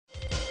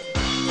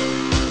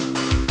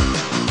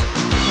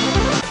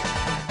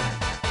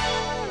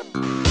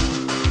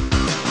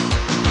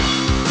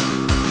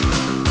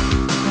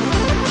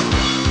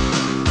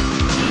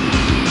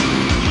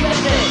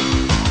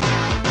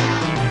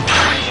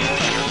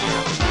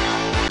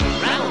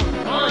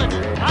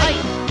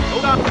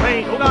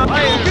pain, hold on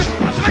fire.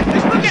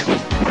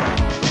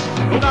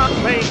 Hold on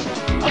pain.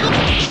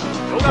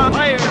 Hold on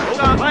fire, hold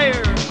on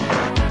fire.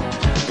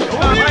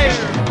 Hold on fire.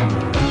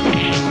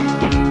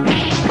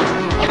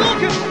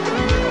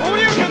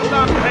 Hold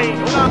on pain,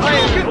 hold on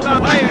fire, hold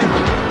on fire.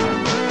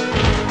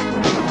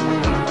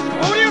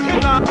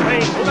 Hold on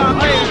pain, hold on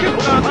fire,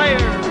 hold on fire.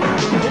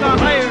 Hold on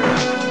fire.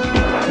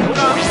 Hold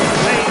on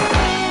pain.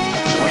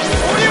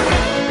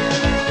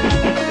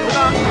 Hold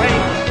on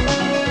pain.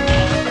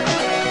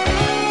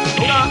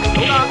 Hold on,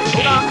 hold on,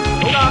 hold on,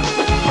 hold on.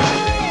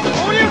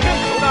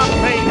 Hold on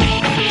pain.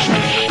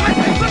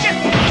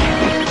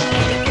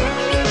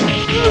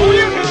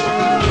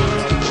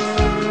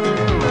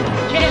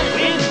 Can't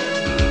win.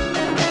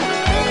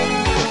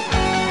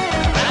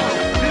 Round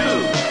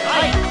 2,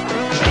 fight.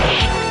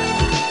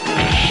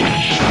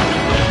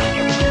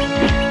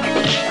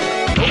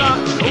 Hold on,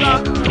 hold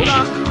on, hold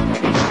on.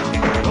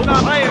 Hold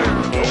on fire,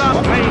 hold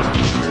on pain.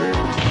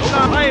 Hold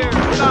on fire,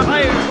 hold on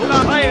fire, hold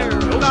on fire,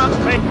 hold on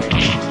pain.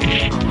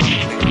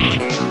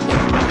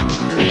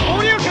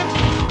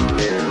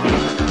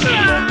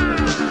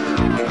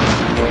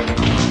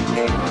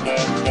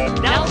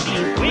 Now he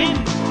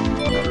wins.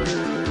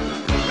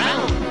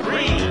 Round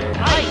 3,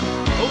 fight.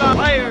 Hold on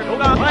fire,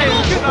 hold on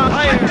fire, hold on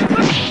fire.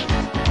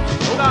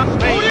 Hold on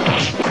pain.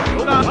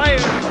 Hold on fire.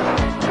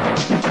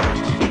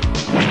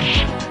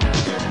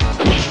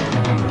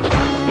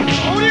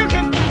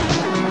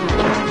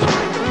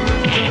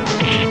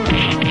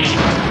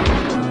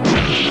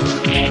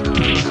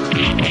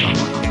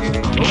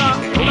 Hold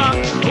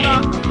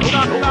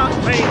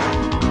on, pain.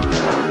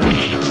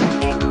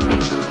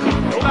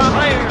 Hold on,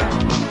 fire.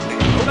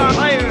 Hold on,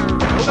 fire.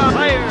 Hold on,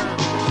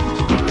 fire.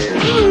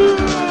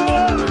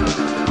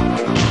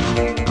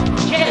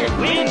 Can't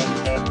win.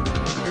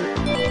 USA.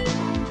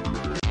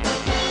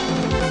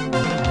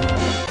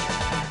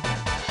 Round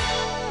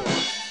 1,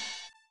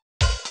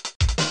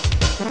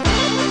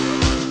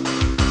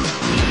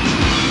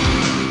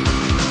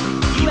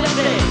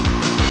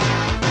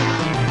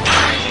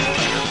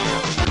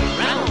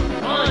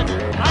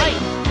 fight.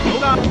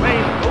 Hold on,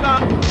 pain. Hold on,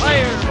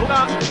 fire. Hold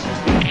on.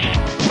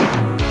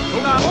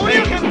 Hold on,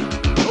 pain.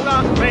 Hold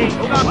on, pain.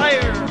 Hold on,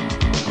 fire.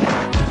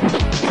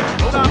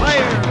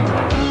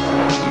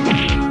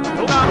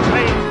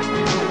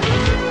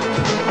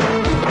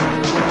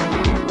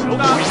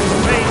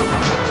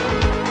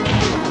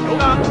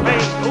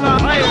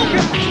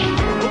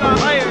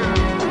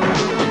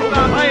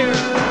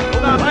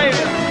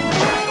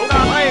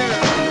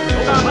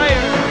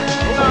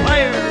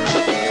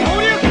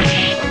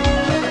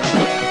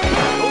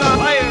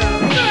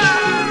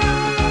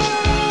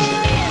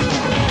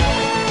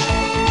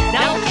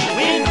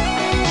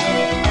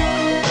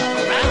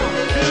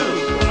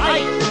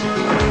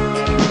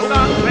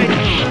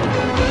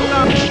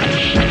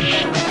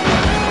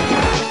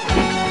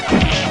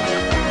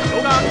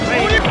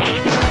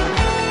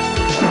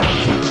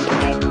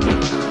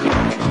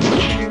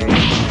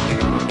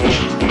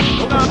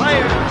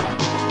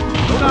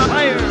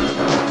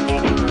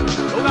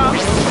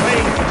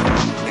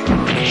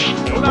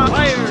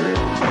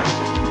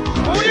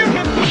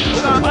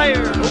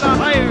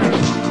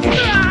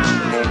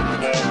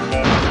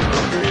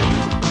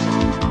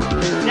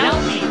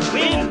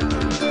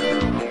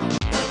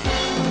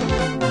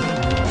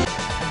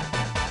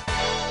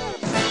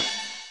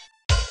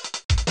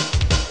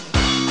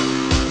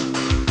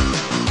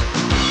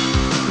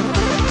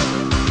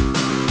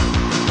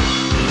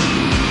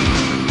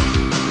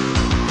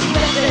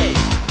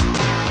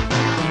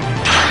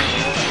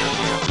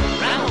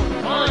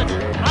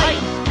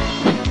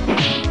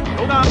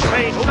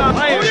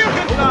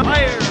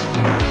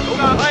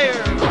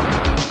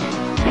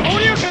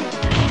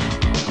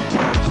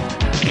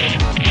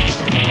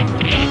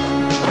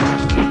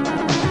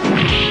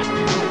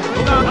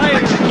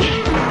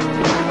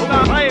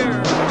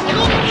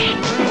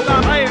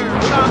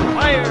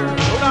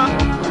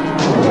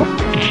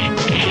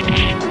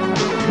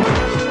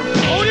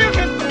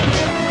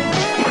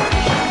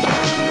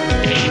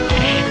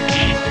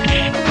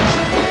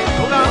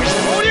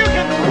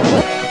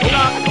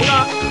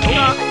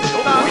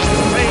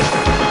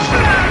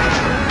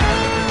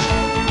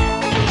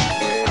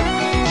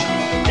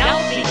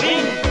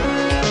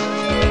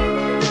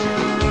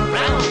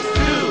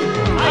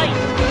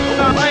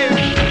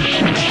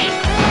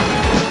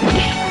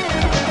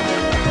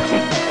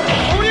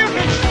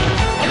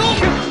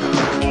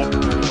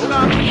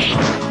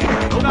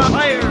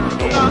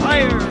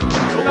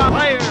 Hold on, fire. Hold on,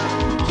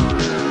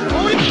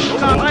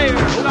 pain.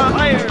 Hold on,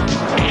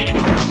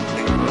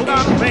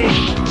 pain.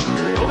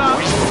 Hold on, pain. Hold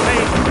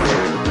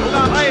on, fire. Hold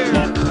on, fire.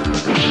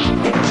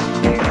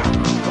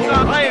 Hold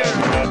on, fire.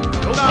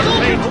 Hold on,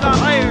 fire. Hold on,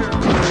 fire.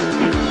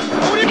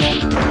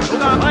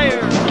 Hold on, fire. Hold on,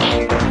 fire.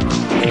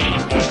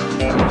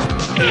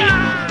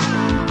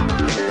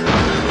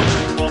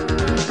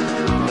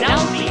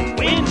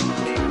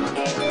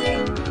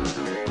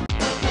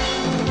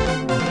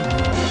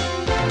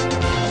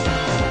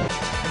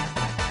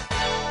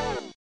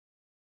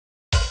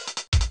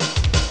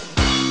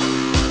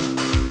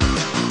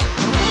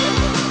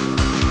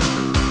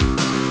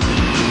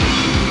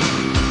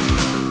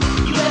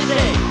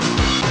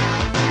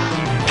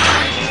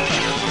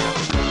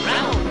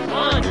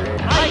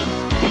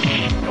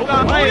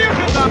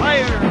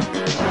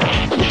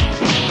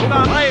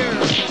 Yoga fire.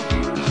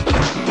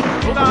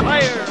 Yoga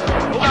fire.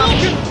 Yoga.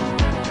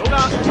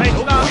 Yoga. Hey.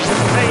 Yoga.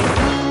 Hey.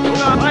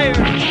 Yoga fire.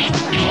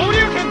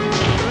 Shoryuken.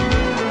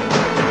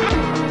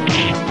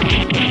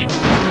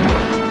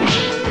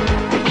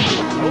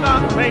 Yoga.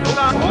 Hey.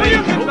 Yoga. Hey.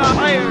 Yoga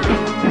fire.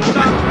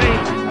 Yoga. Hey.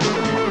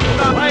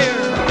 Yoga fire.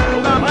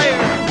 Yoga fire.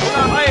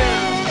 Yoga fire.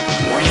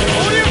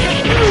 Shoryuken.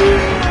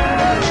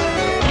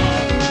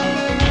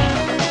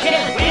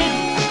 Can't win.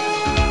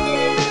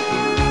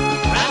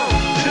 Round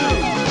 2.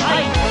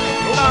 Fight.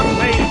 Yoga.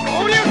 Hey.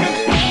 Shoryuken.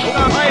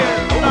 Yoga fire.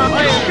 Yoga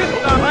fire.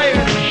 Yoga fire.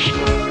 Yoga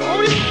fire.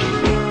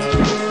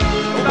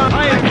 Yoga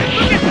fire.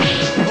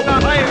 Yoga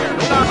fire.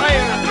 Yoga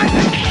fire.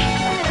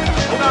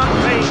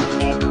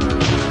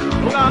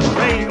 Yoga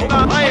fire.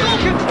 Yoga fire. Yoga fire.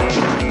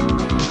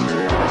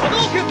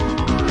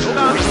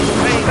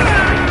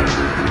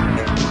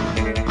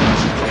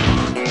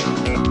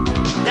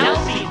 Now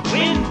see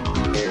win.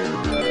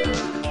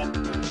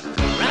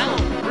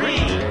 Round 3.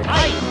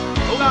 Fight.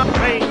 Yoga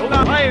fire. Yoga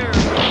fire.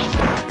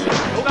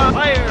 Yoga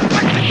fire.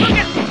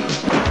 Yoga.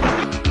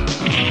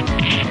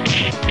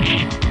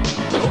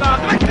 Yoga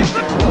fire.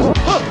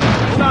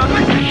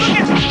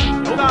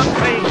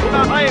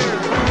 Yoga fire. Yoga fire.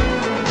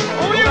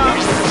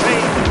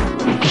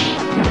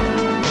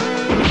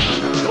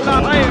 Yoga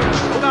fire.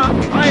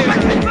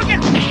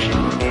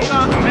 Yoga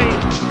fire. Yoga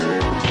fire.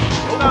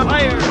 Yoga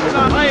fire.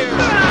 Yoga fire.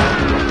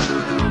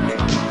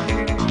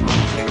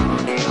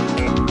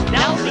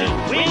 Now see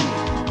win.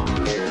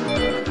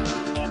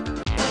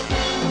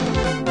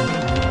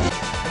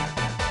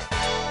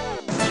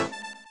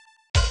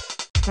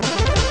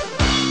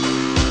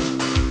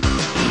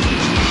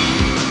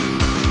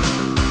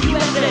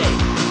 USA.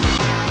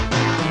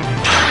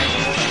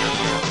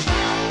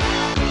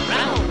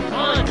 Round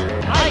 1.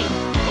 Fight.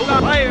 Yoga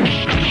fire.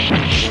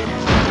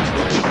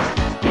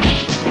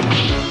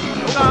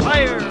 Yoga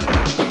fire.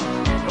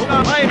 Yoga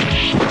fire.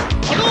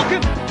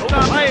 Hadouken.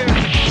 Yoga fire.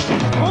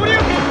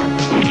 Shoryuken.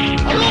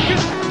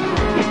 Hadouken.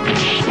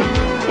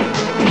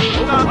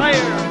 Yoga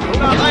fire.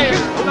 Yoga fire.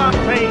 Yoga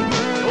fire.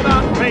 Yoga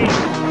fire.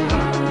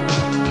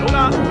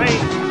 Yoga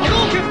fire.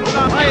 Hadouken.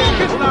 Yoga fire.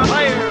 Yoga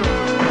fire.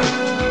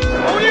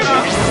 Yoga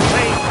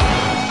fire.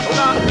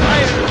 Yoga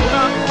fire.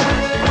 Yoga.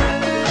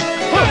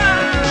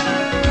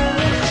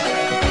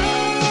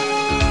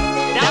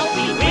 Now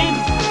we win.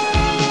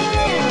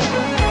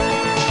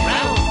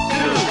 Round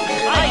 2.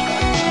 Fight.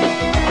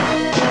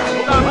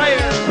 Yoga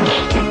fire.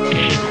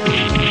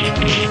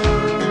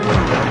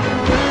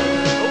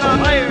 Yoga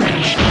fire.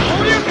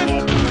 Shoryuken.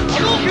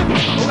 Hadouken.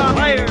 Yoga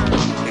fire.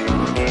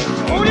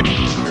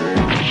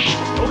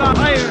 Yoga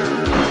fire. Yoga fire.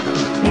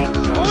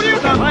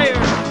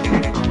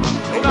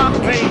 Yoga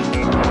fire. Yoga fire.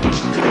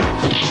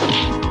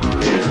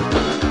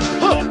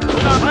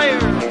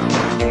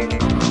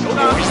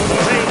 Yoga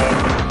fire.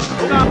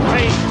 Yoga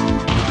fire.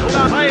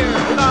 Yoga fire.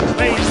 Yoga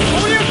fire.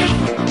 Shoryuken.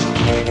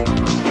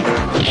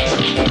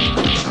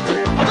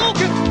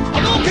 Hadouken.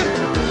 Hadouken.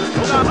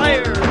 Yoga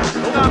fire.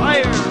 Yoga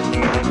fire.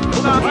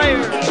 Yoga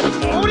fire.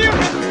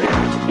 Shoryuken.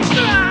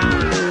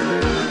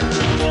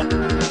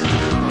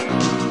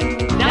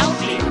 Now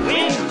see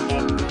win.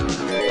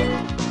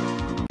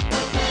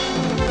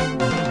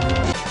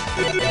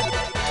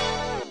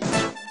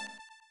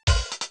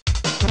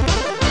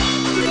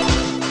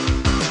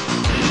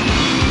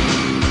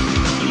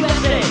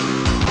 USA.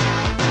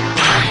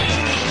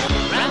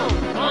 Round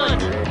 1.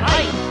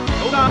 Fight.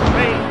 Yoga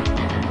fire.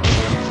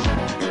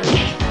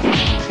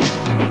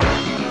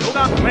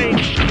 Yoga fire.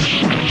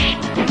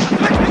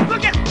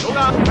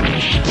 Yoga.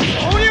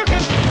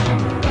 Shoryuken.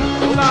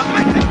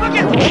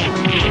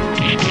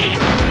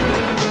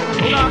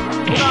 Yoga.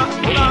 Yoga.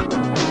 Yoga.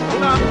 Yoga.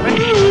 Yoga.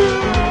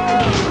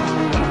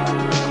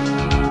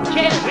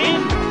 Can't win.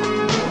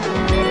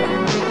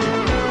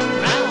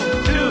 Round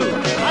 2.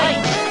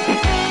 Fight.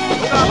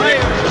 Yoga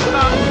fire.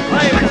 Yoga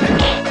fire.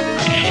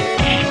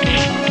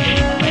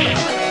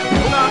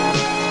 Yoga.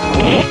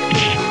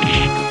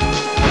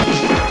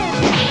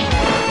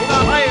 Yoga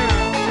fire.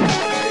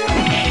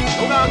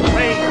 Yoga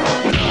fire.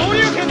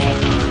 Shoryuken.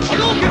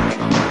 Hadouken.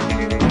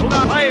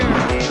 Yoga fire.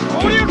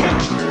 Shoryuken.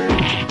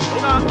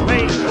 Yoga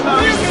fire. Yoga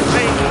fire.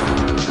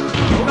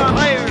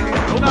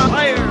 Yoga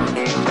fire.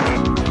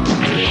 Yoga fire.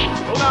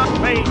 Yoga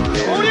fire.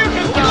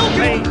 Shoryuken.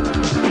 Hadouken.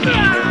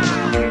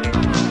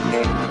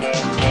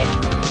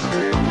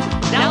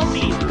 Now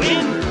see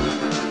win.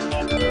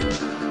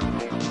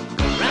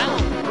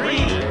 Round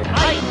 3.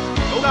 Fight.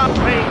 Yoga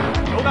fire.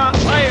 Yoga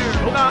fire.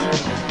 Yoga.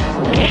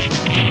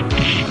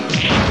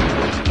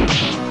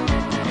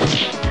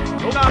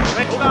 Yoga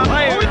fire. Yoga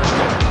fire.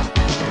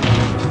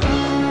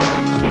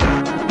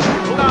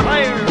 Yoga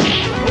fire.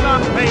 Yoga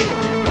fire.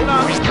 Yoga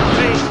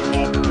fire.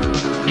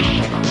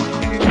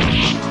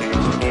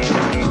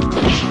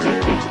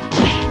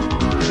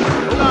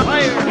 Yoga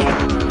fire.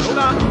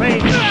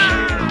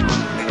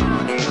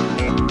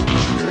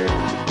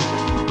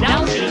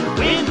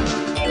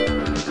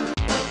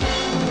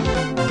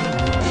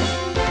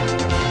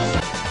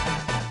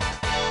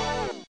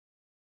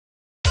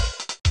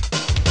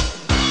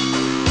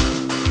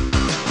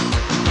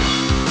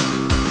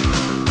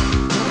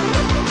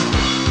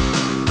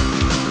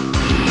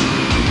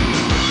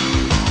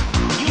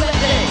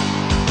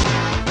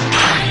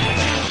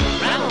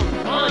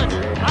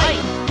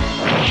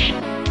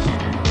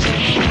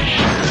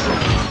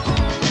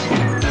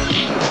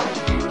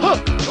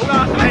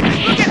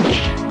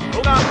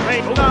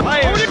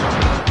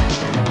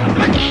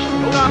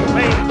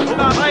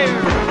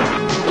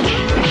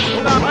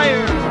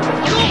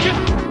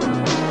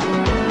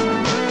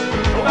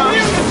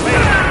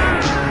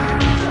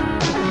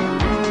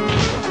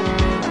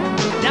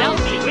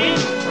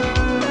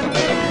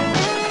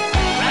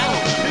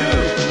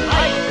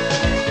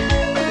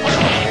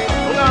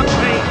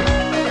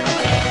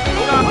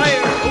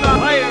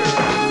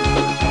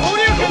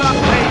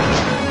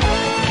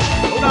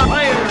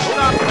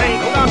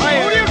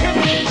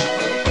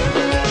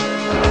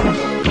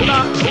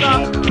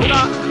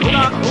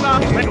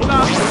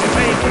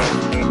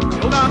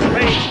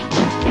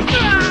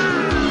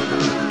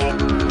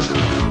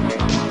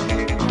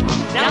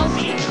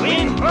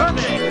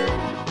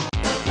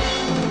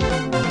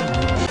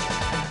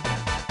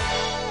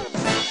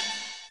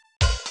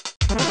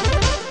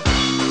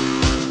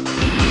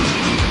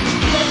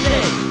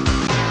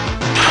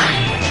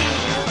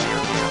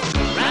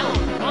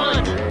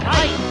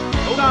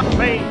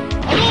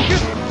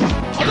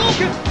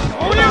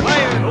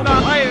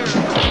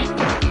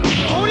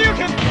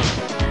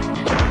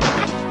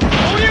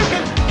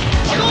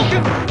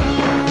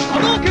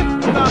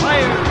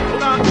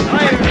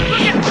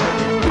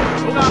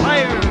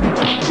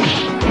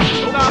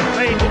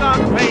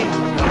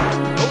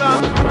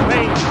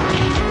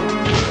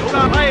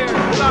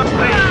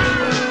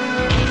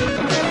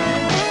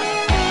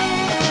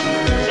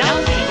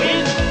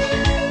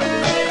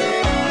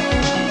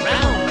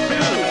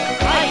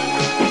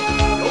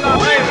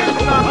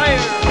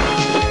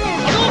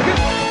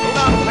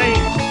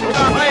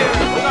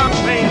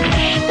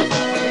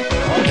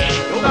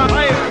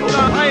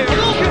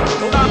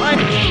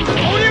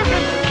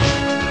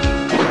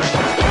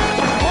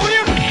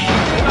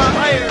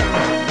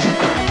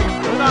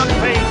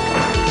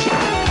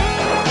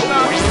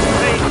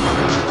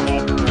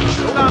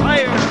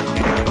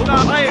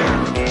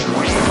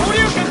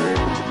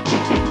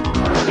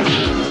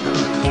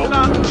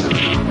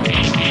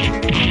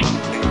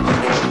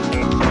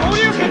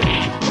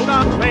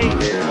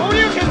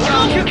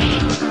 Higher!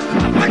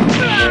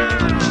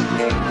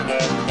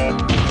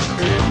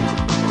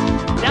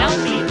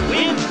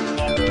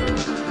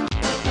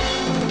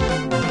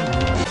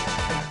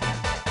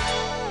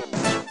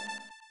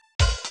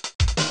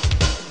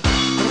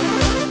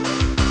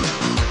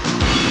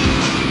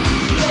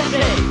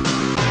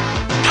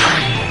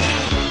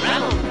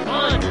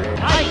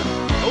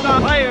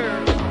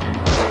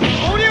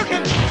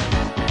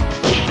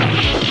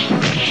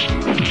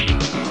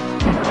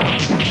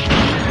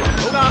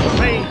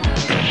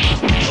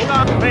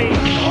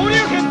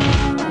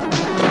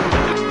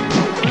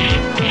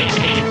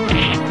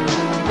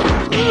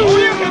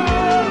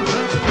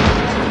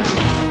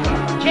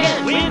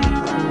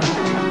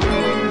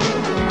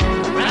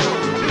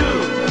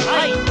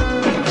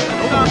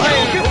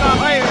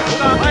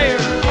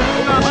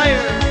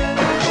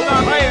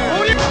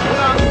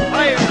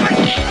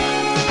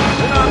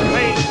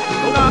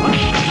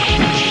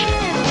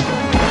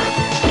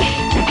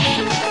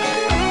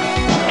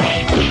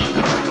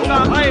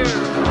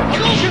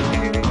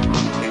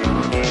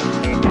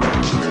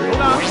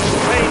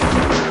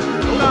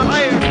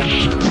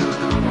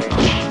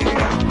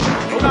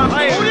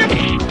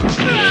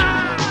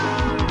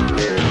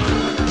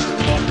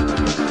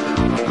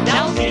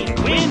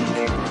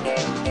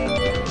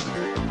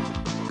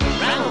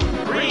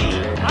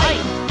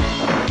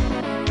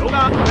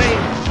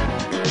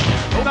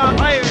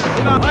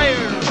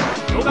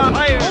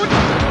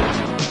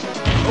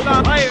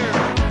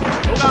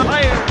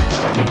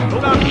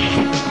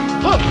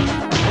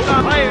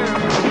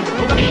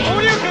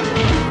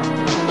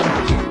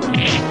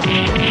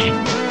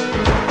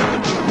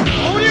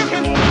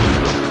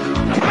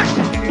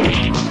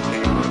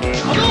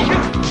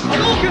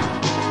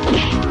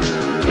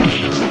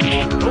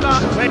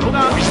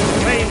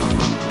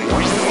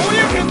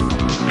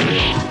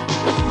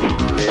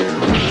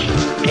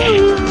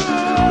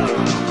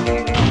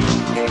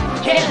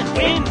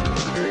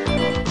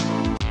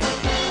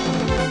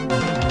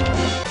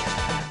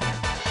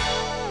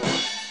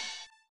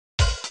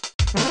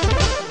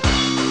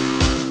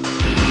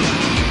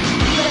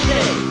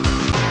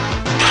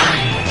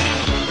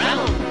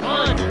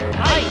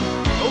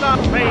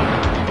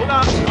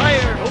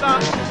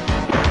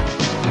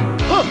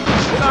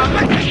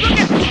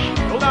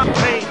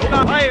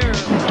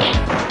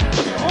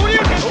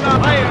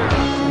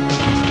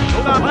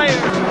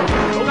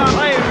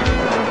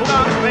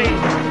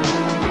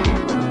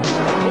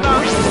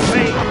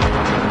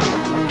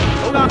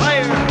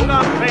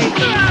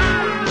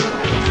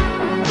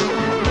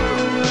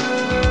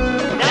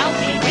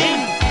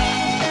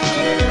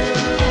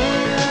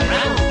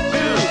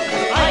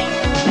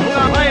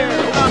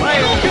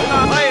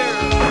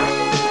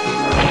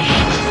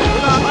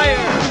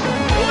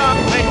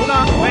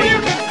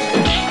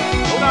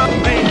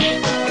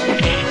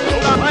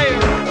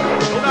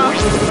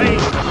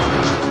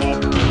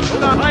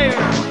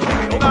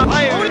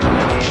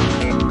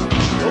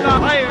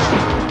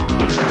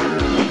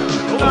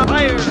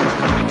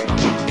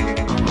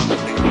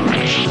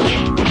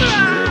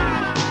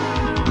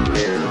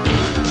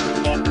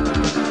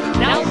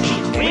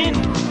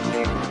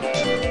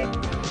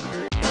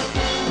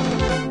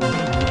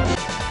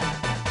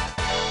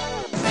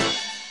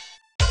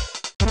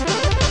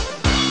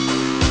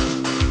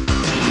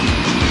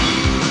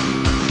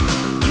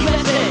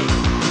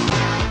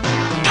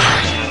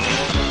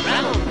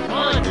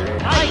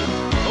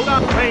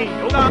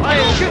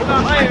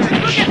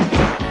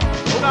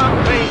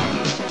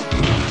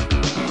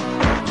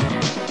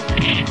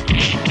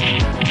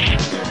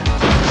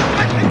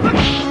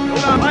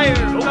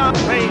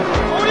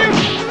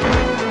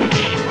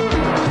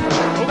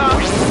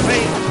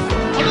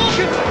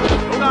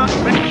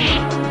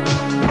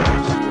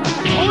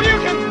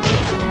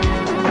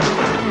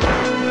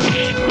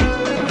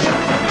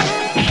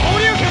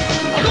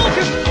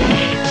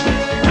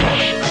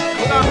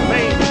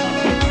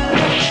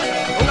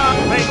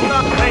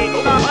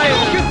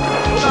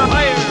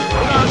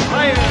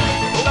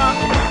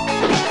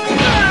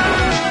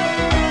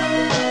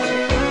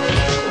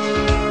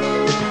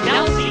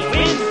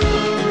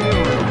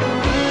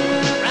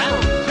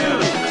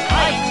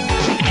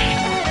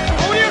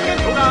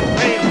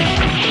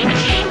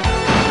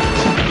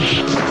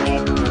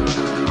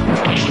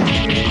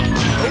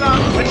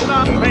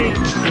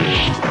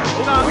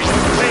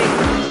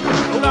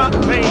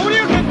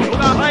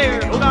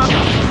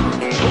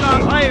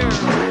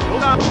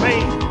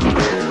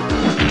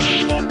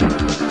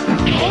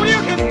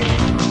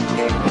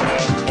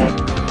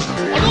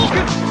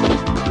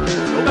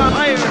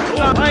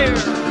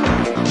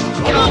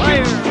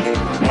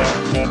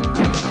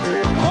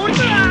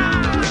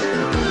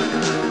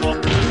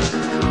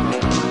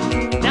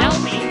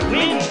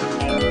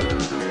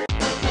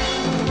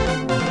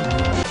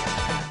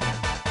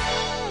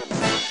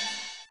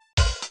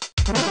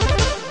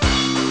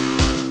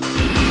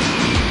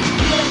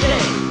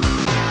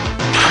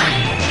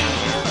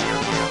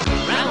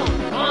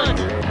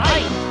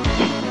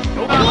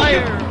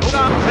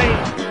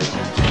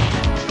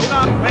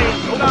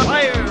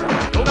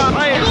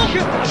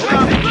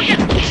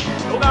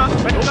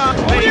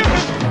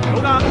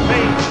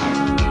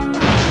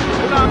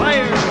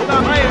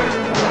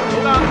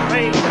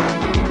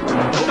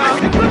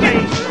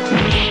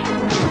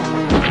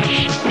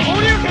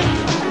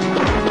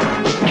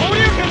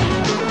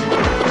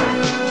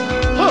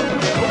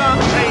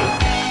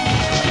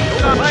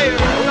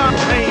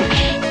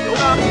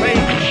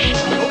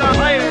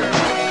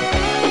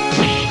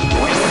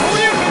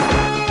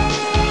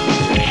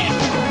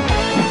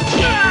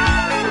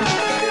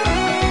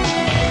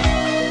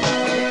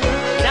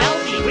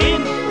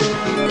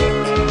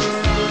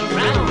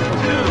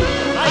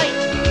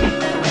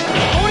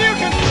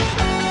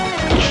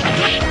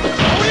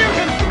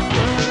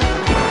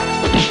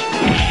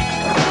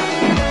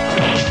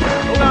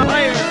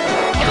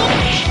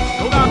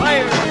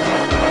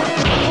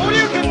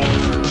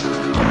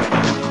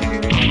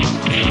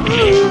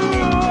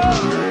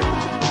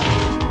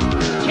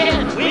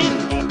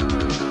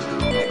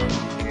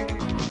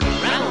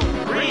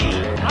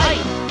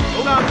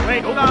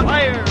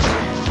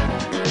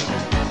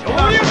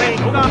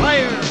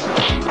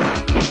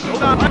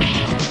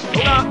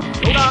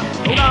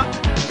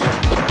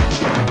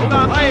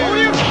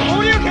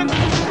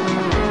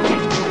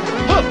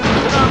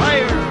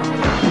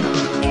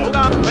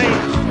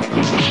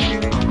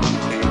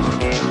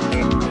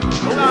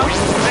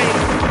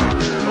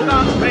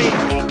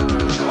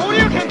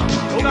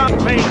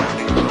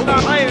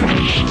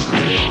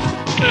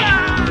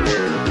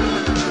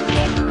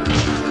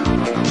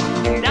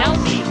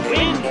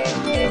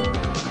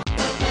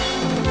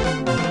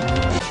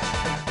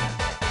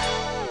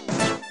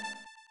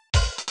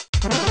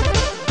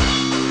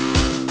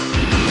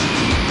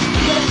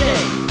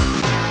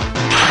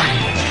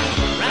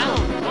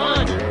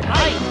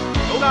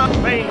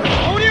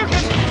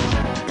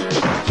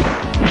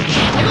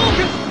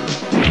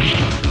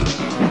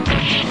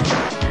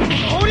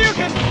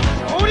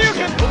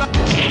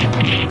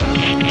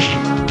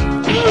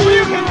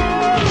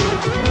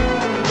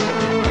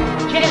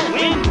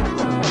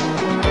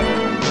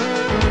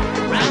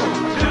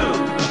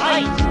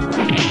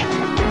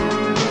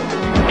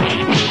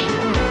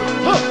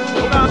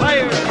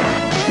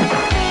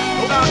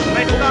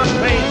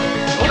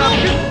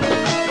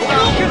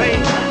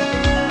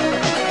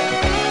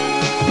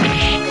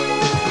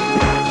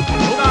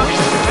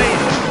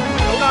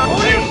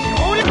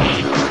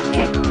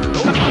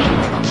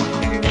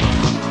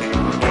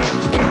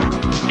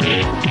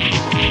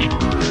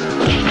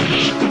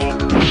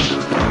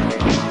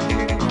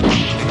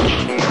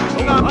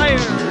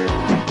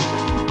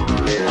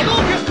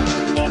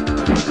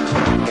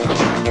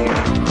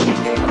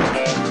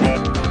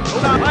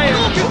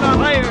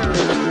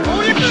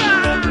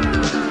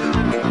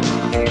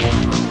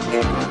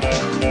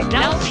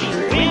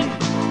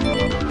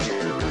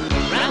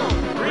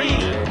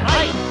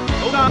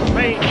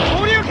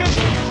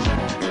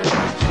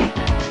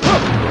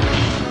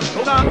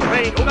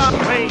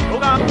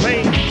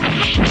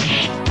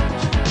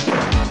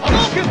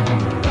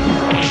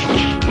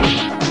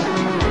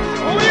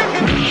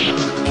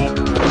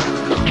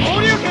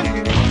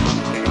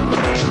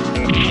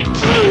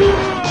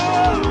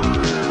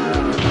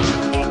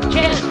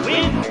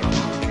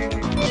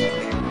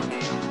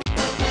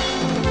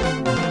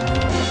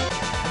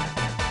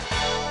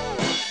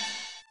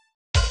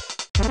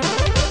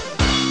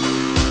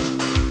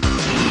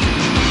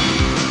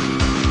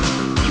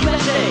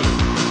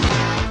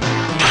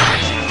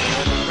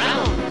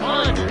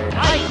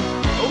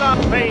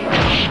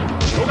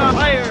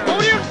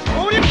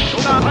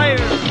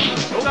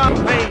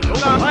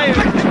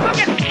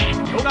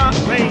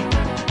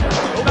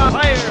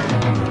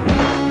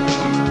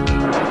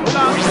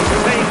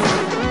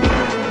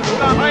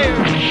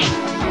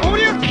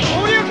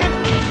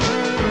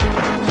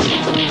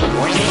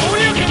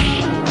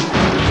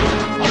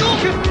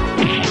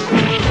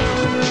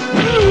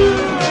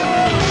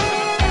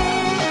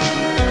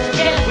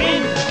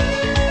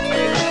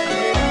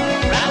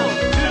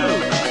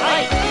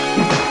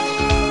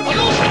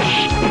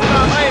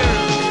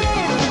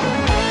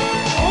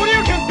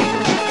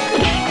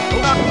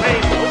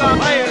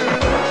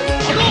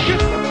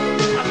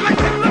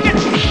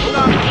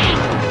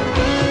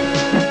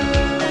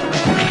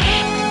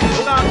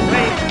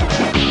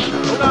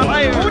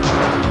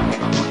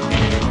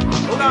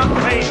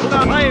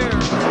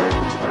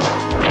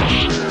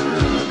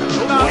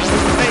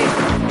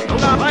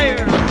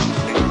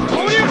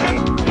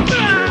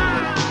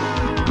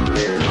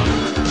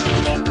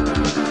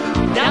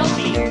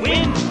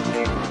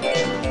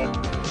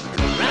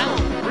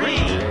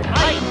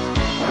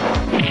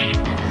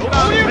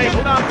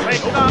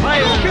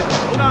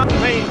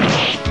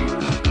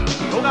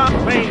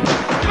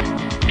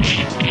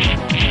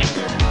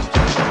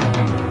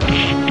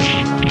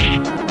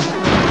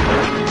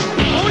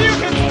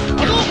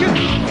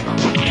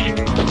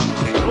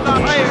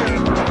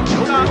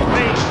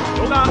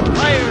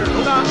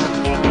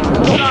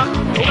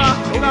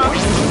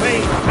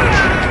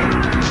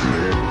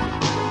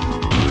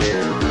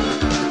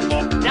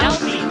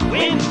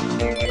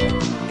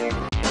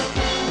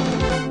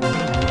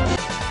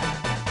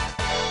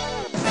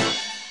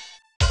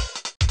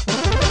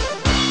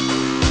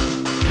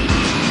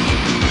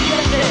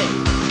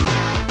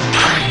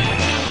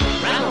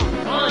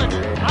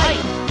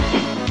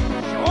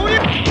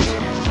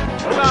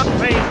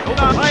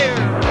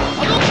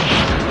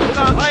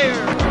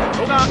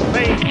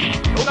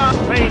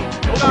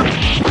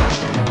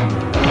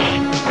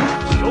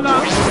 Yoga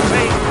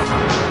Rain.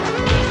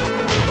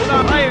 Yoga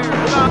Fire.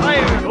 Yoga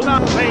Fire. Yoga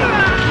Rain.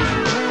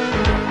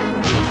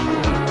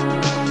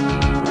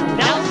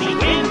 Now see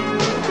win.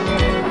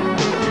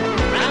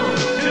 Round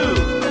 2,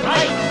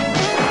 fight.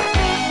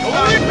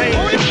 Yoga Rain.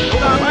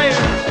 Yoga Fire.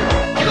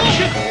 Yoga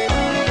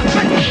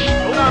Rain.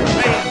 Yoga Fire. Yoga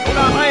Rain.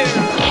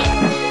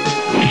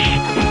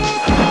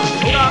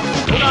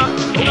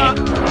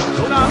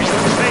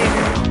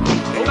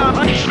 Yoga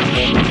Fire.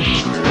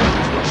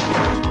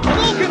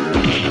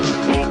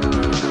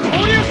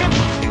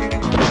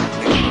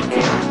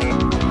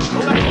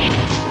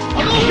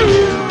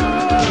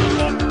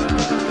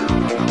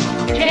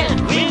 Can't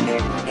win.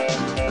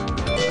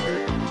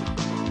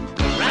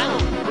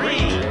 Round 3,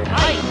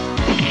 fight.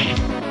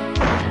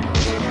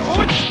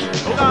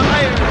 Yoga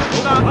Fire.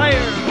 Yoga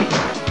Fire.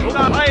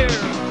 Yoga Fire.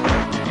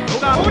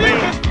 Yoga Rain.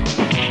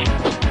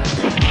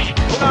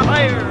 Yoga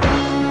Fire.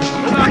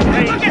 Yoga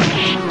Rain.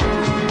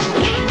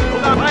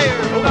 Yoga Fire.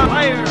 Yoga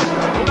Fire.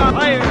 Yoga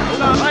Fire.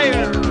 Yoga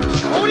Fire.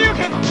 Yoga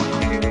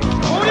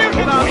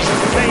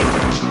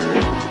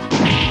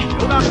Rain.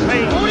 Yoga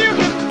Rain.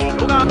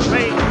 Yoga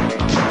Rain.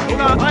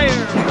 Yoga Fire.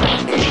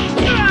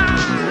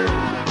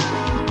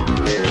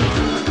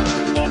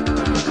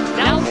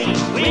 Now see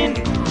win.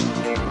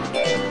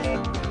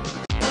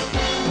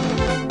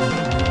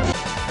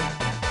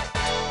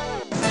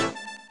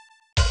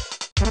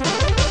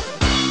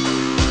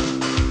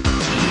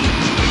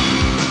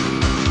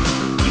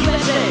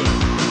 USA.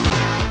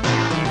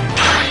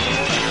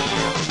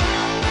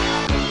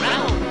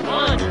 Round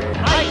 1,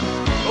 fight.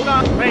 Yoga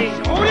Rain.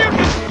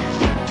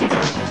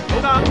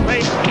 Yoga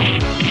Rain.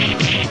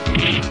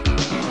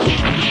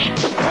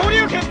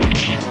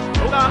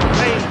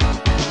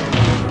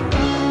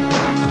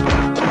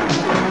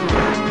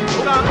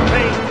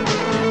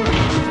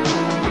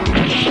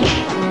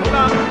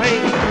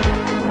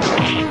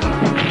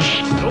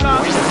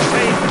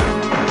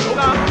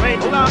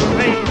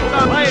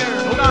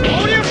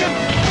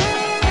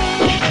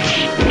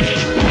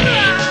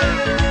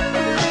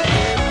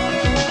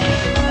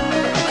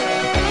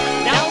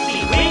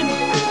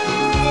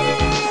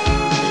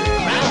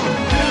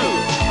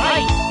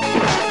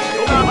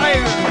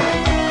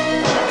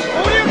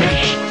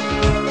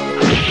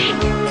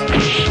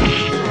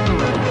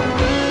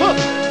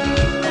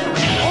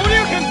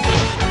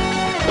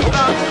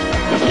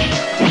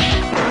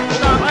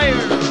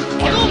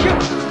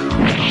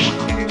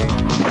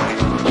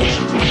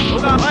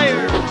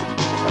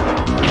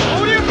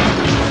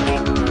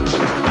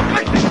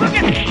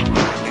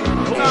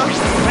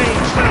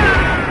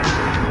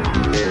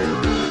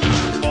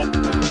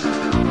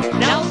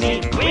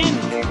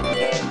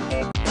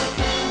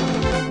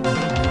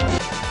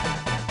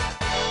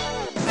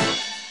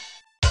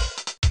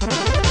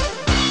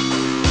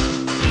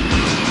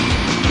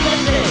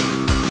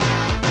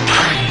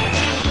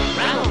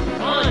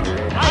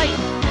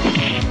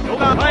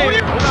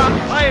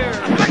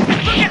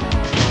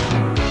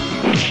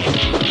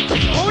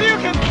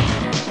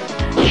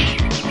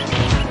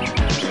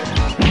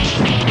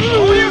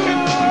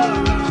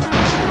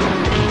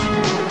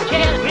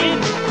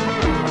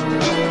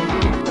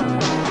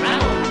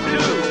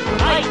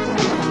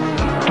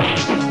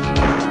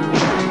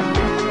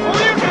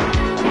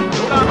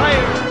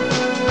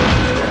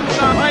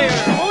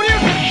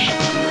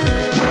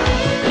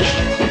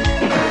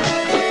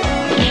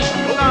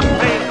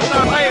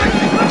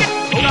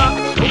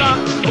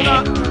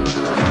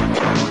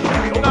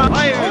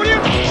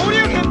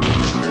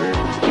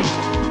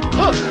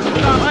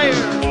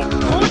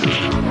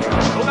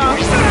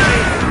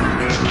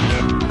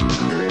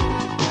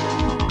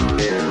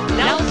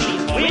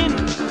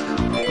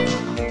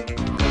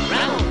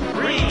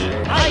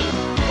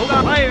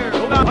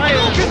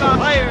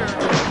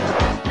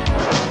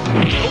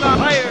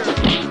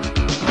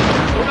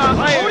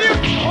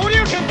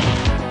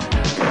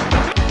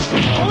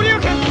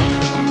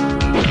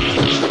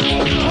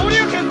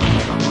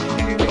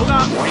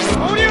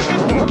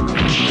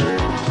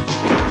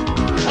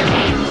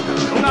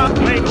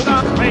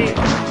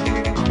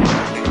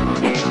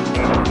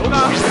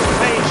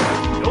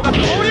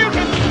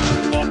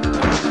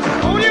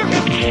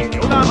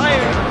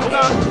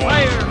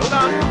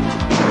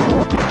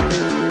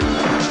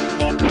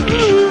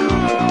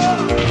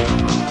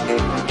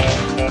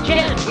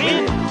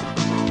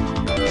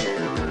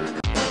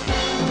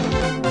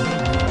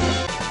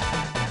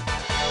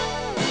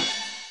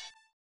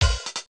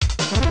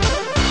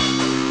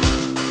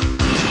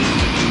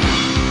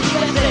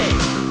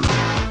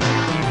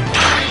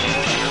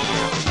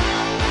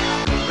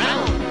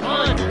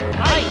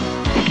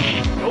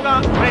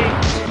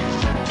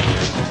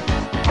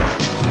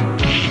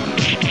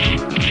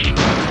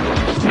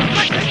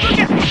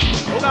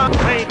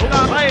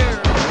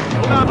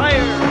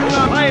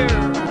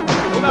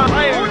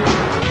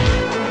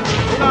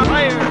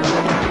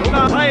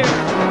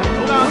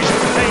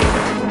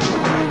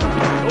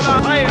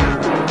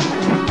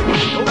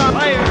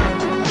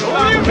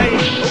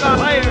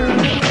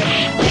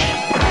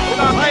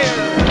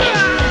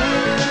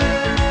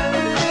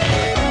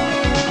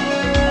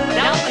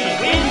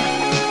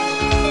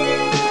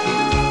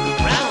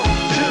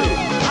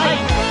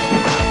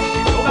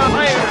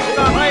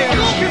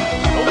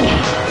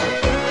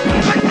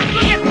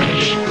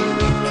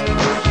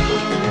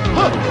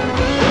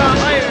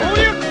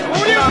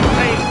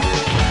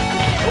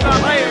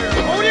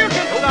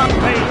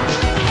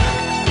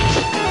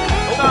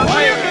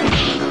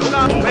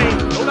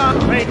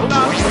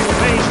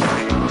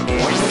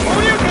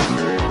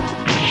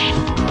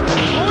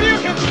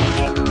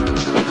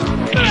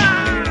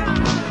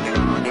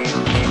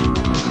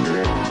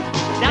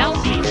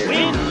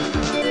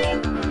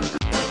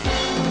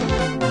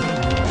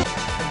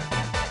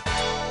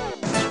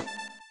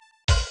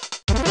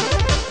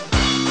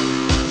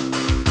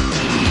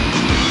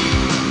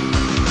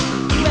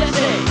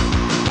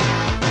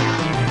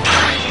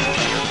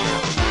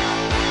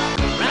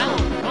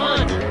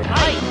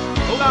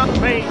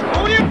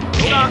 rain.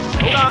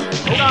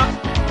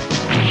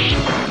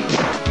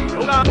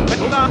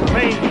 Yoga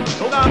rain.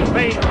 Yoga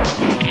rain.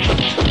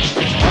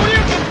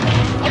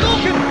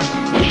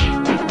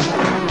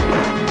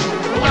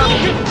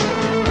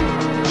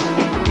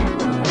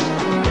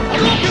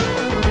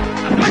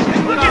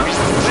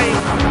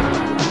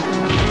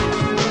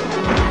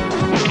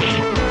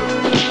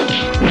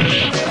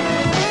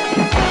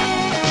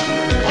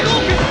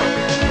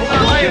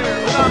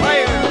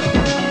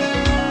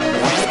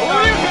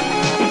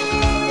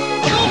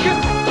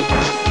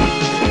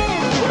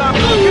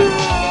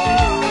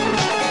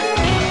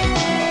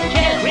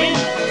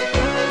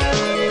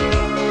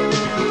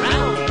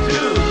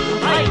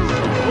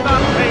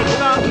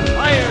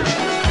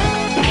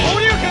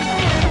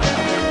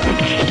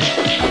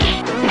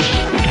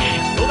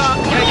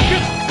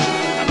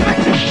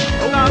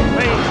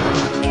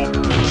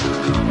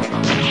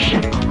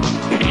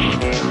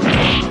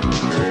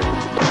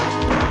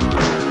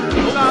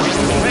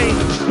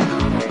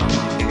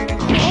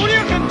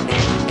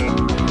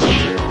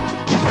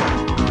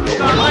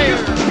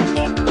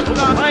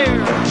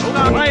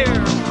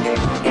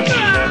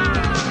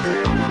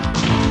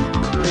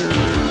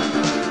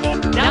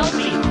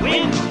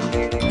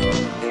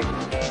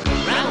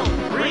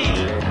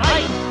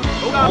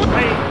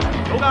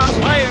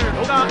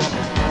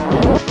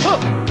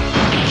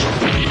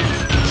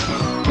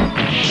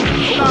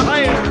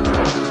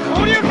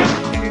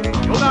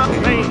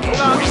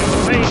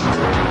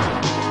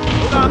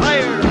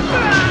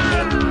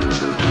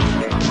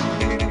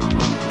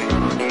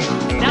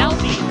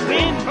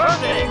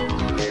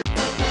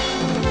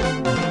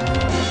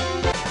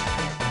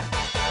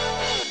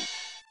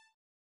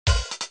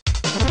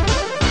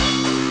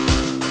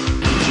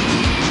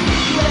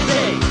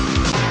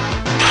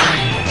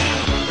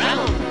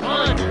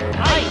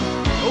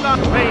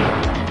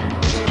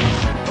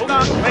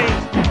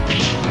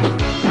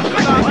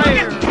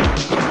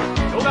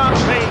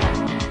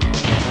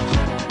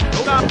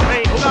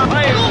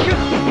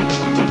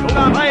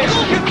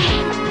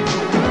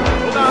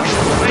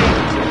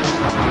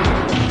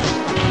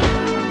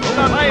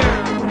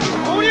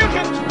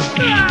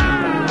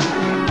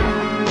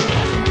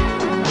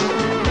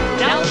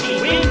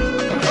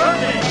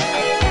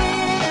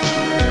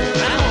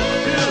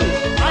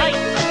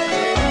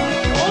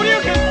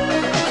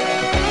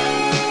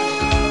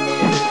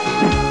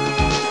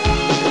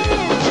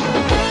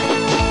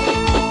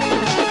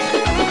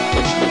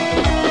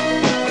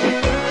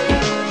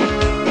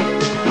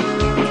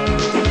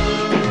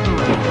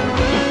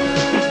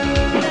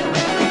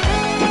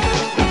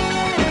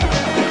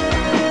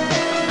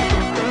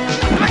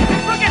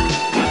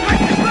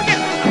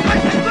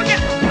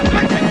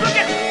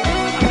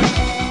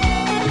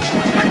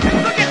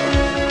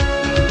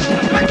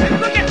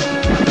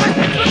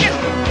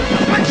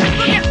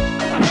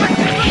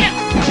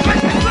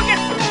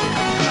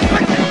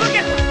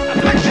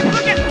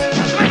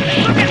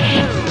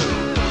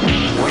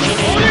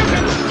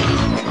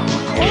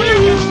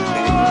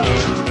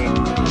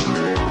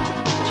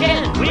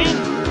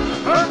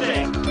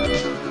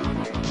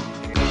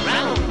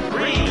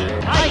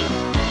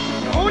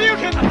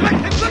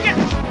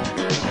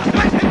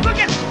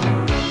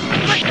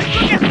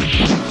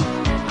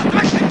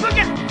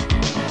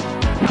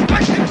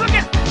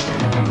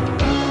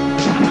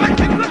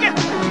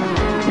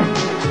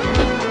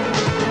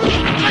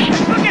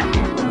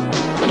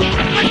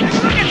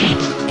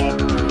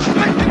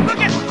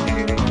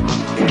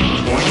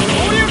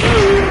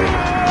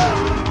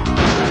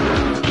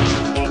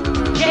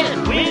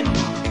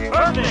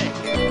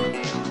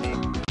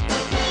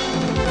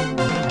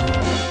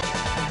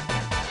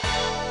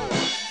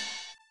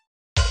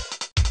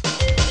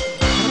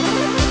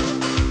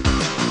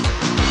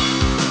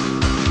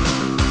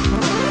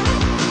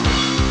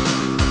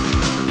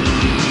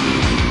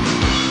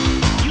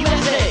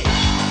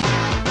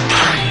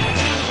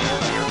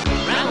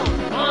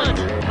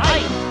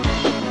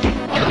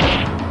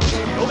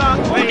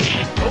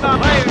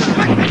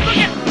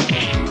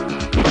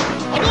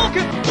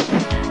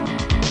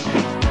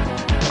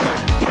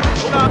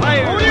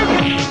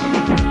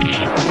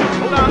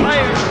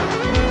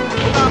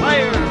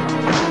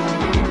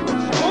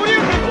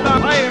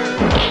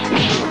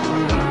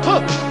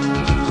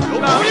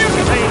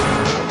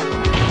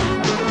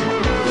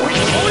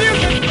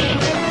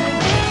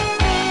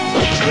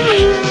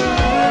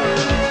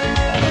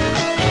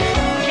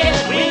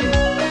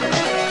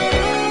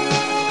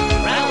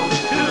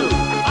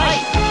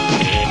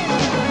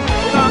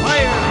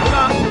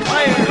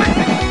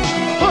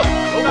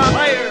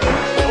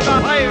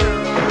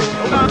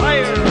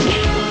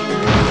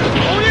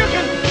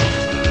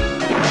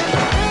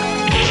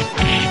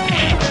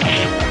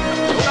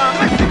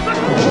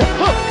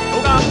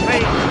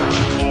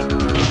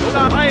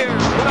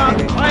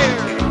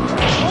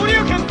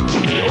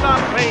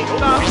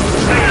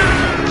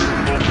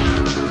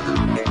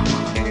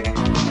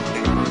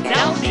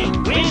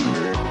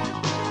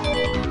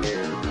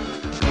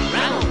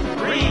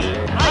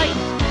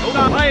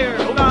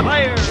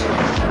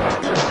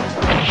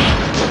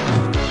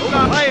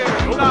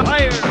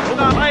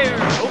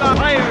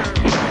 Fire!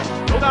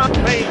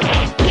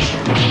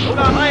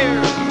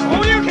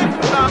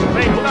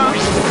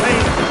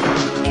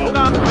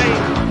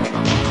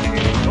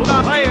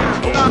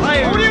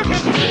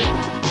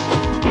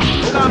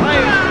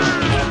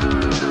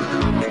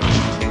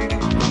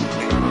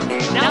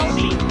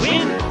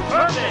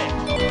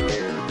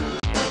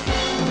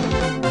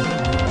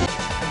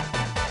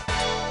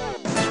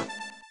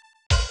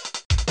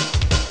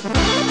 USA.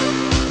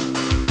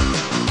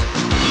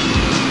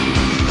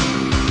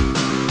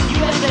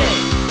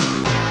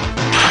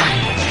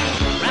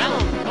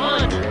 Round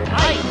 1,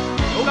 fight.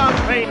 Yoga,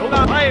 train,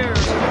 yoga, fire.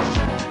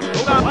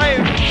 Yoga,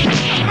 fire.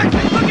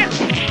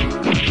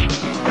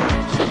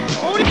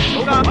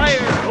 Yoga,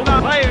 fire, yoga,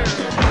 fire.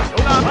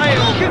 Yoga,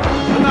 fire.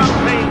 Yoga,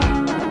 train.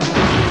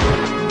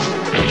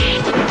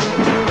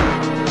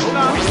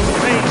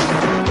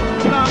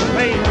 Yoga,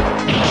 train.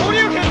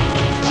 Yoga,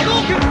 train.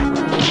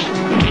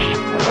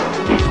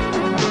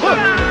 Hold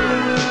on.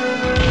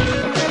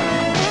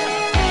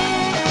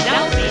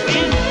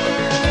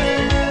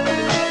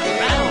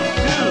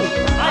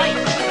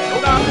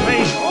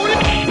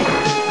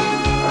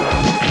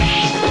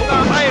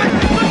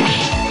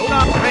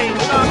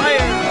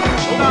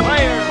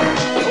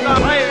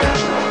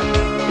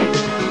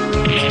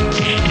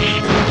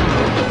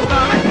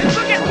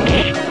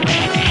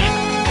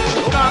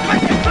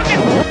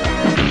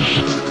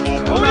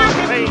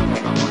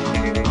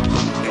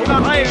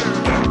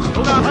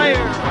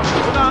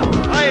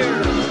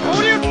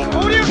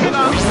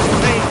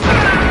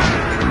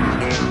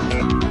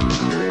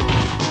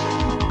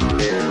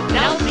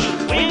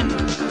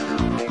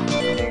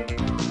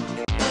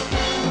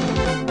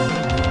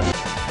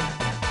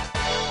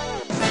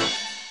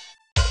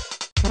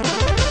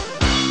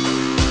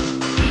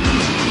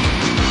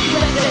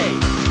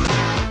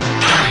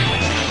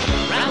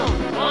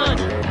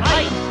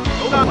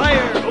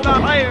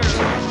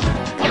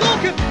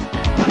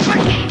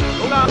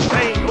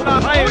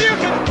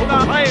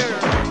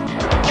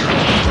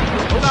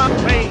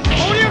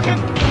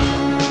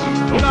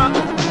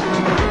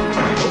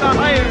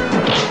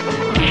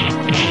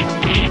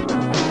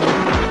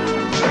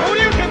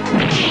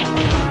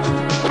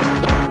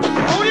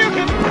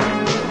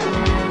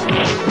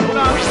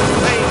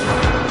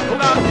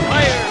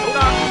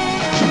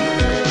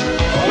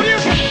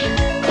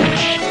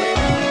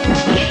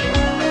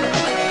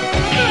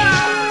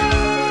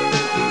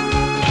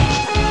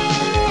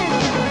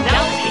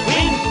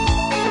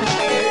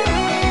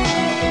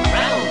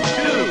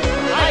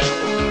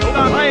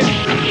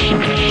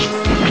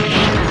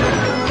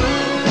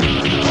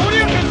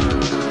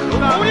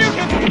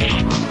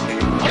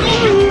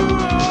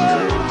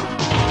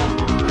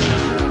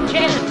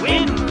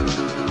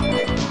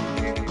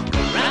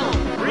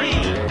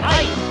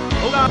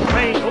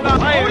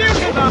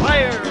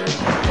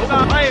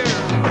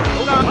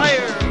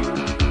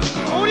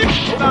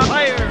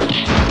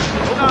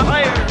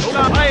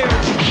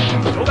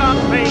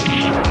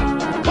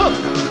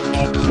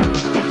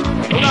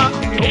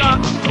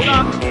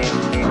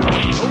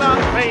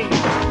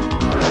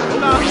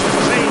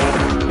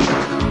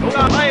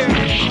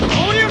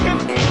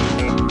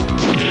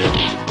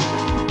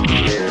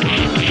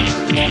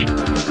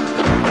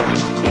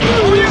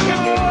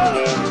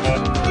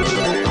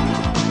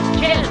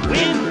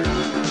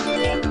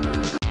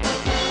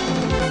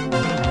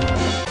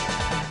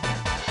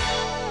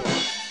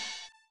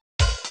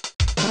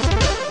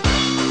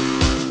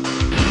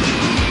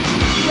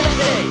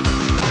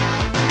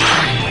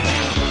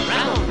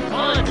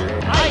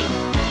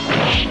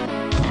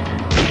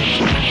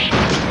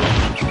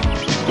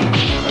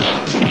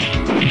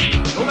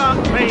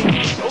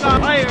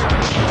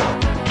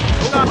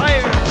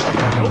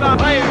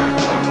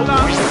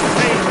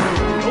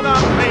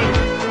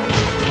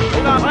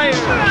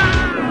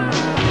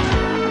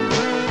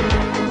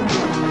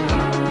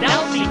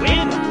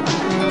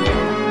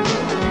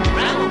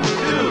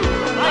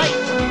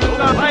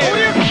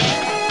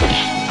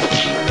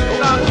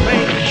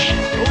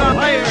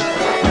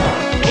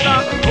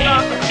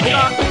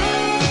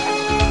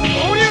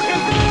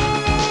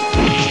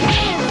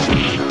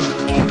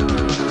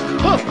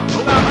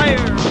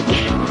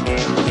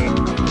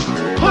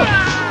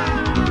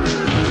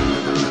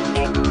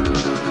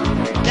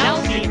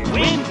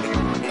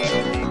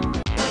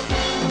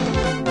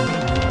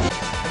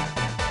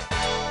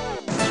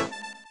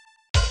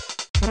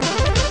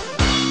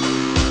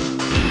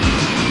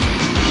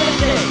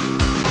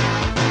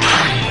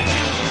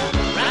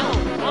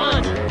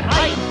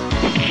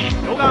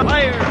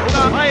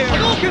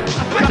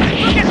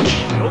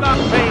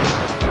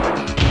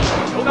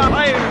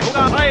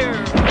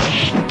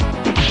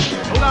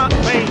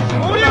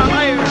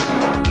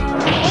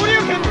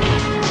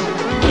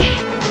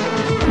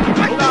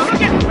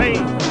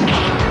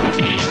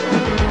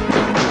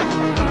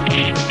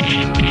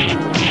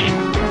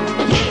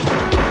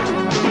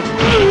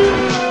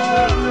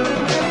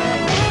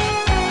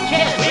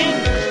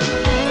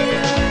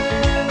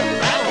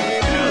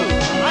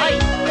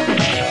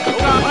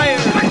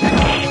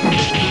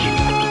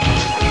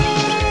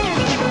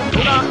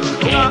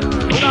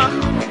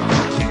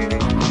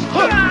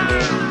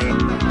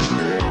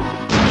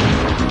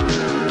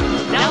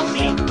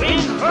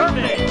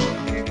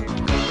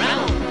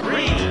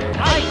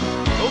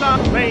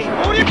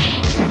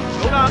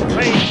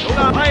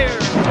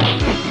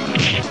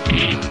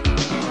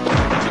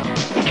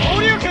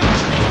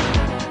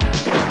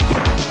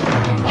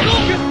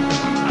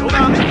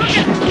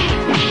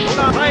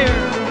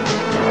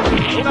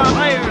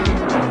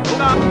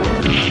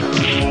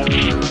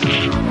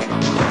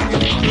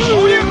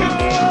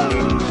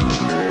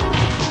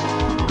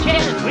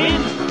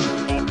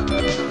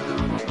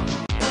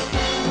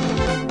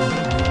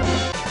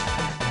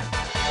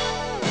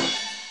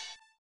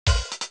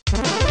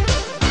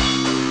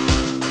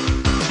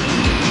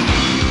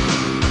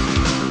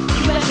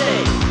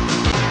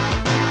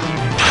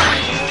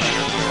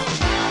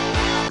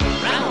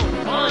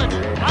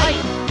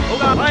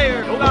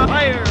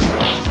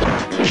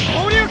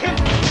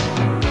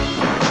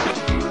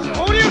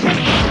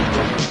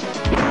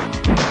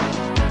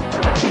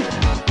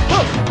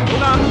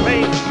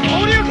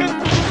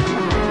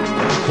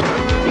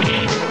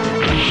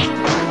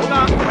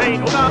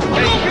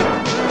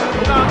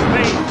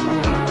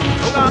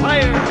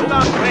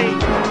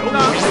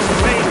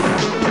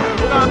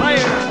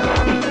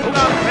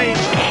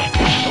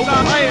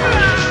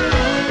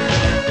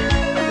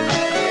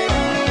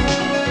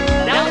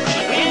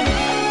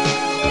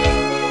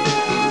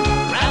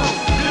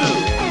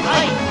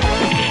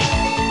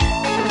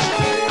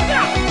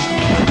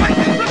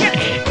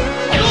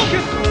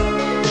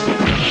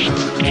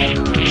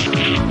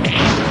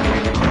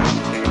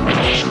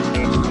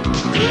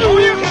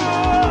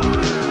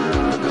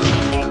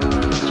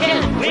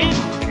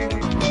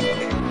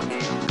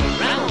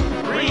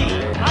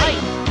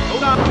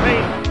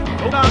 rain.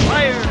 Yoga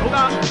fire.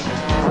 Yoga.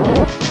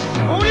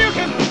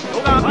 Shoryuken.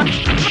 Yoga fire.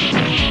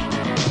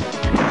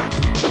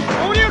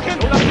 Shoryuken.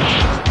 Yoga.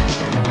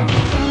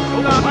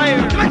 Yoga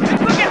fire.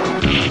 Look it.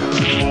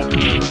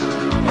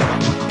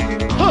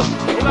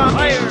 Yoga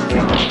fire.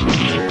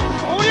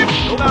 Shoryuken.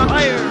 Yoga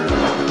fire.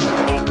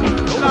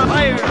 Yoga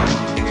fire.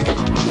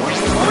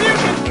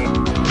 Shoryuken.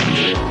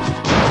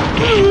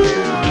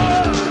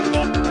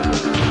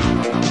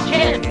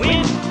 Can't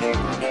win.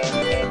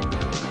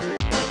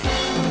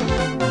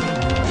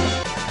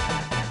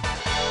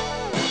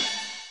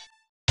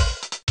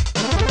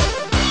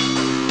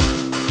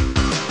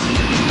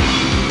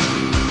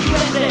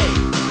 USA.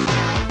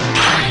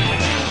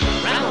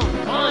 Round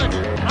one,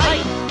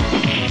 fight.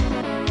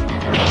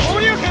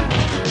 Shoryuken.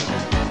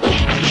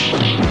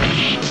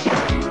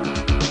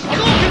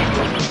 Hadouken.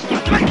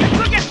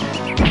 Look it.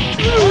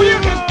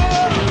 Shoryuken.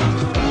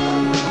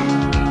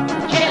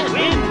 Can't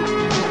win.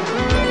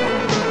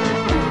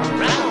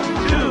 Round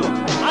two,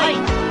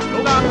 fight.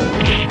 Yoga.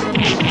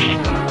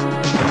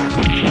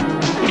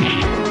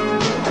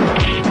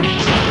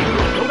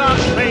 Yoga,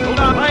 rain,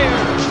 yoga, fire.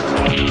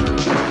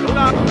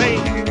 Yoga, rain.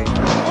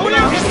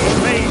 Yoga,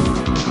 rain.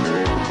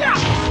 Yeah.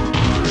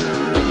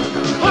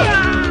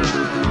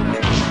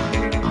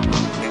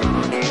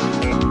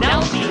 Now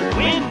we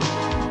win.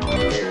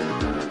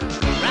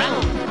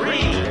 Round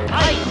three,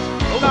 fight.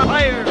 Yoga,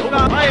 fire,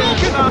 yoga, fire,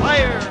 yoga,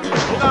 fire,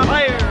 yoga,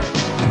 fire.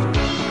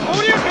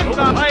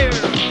 Yoga, fire.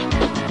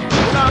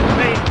 Yoga,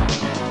 rain.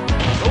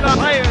 Yoga,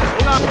 fire,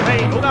 yoga,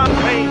 rain, yoga,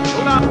 rain,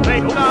 yoga,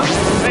 rain, yoga,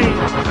 rain.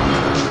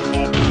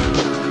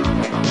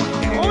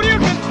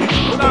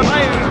 Yoga,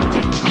 fire.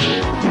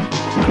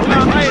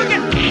 Yoga, fire.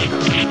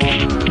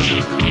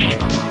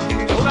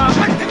 Yoga,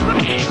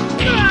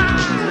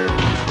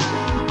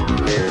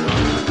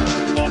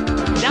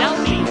 now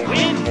we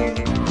win.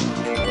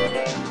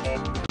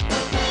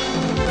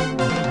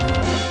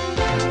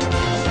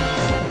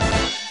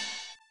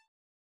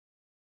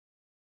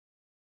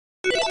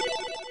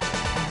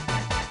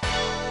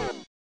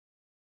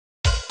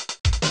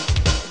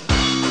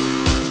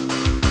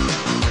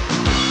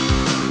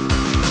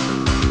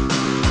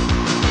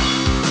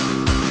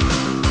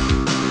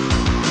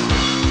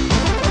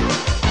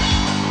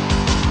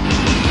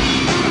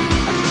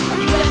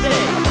 USA.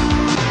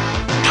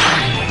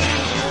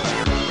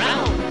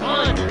 Round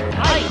one,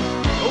 fight.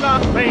 Yoga,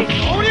 rain.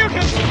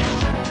 Shoryuken.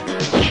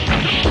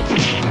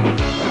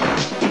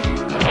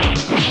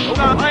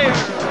 Yoga, fire.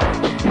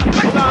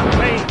 Yoga,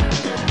 rain.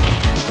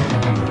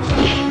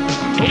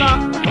 Yoga,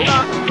 yoga,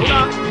 yoga.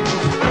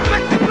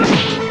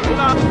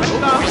 Yoga,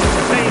 yoga,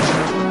 rain.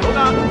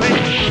 Yoga,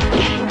 rain.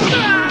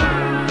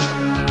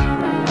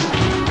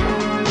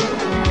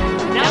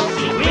 Now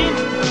we win.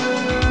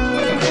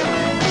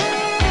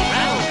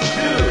 Round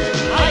two,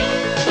 fight.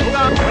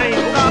 Yoga, rain.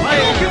 Yoga,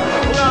 fire.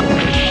 Yoga,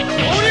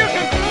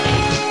 Shoryuken.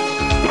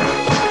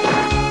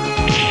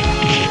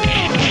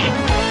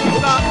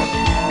 Yoga,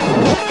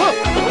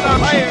 yoga,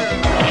 fire.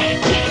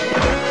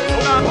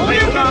 Yoga, rain.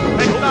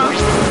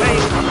 Yoga,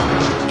 rain.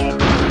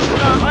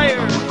 Yoga, rain.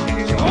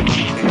 Yoga,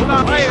 fire. Yoga,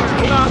 fire.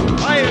 Yoga,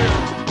 fire.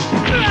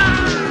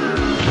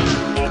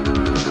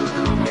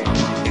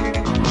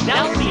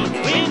 Now we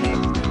win.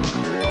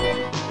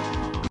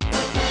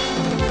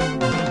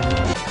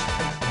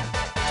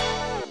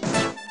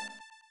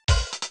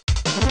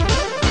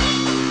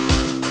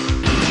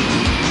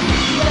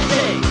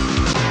 USA.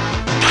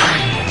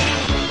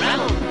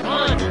 Round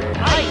one,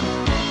 fight.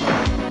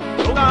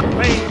 Yoga,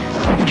 rain.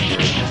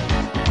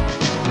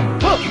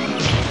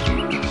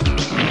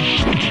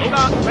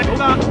 Yoga, rain,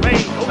 yoga,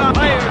 rain, yoga,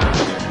 fire.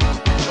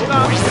 Yoga,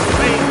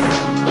 rain.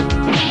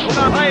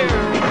 Yoga, fire.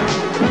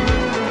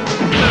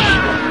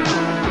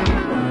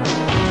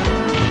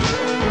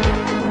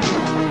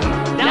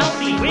 Now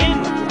we win.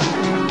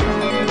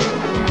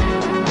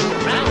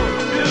 Round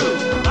two,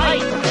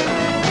 fight.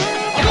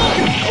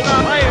 Yoga,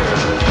 fire.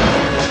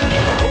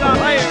 Yoga,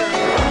 fire.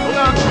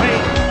 Yoga,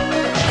 rain.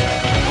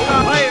 Yoga,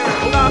 fire.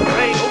 Yoga,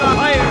 rain. Yoga,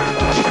 fire.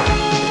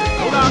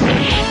 Yoga,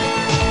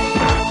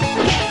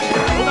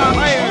 yoga,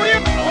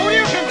 fire.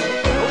 Shoryuken.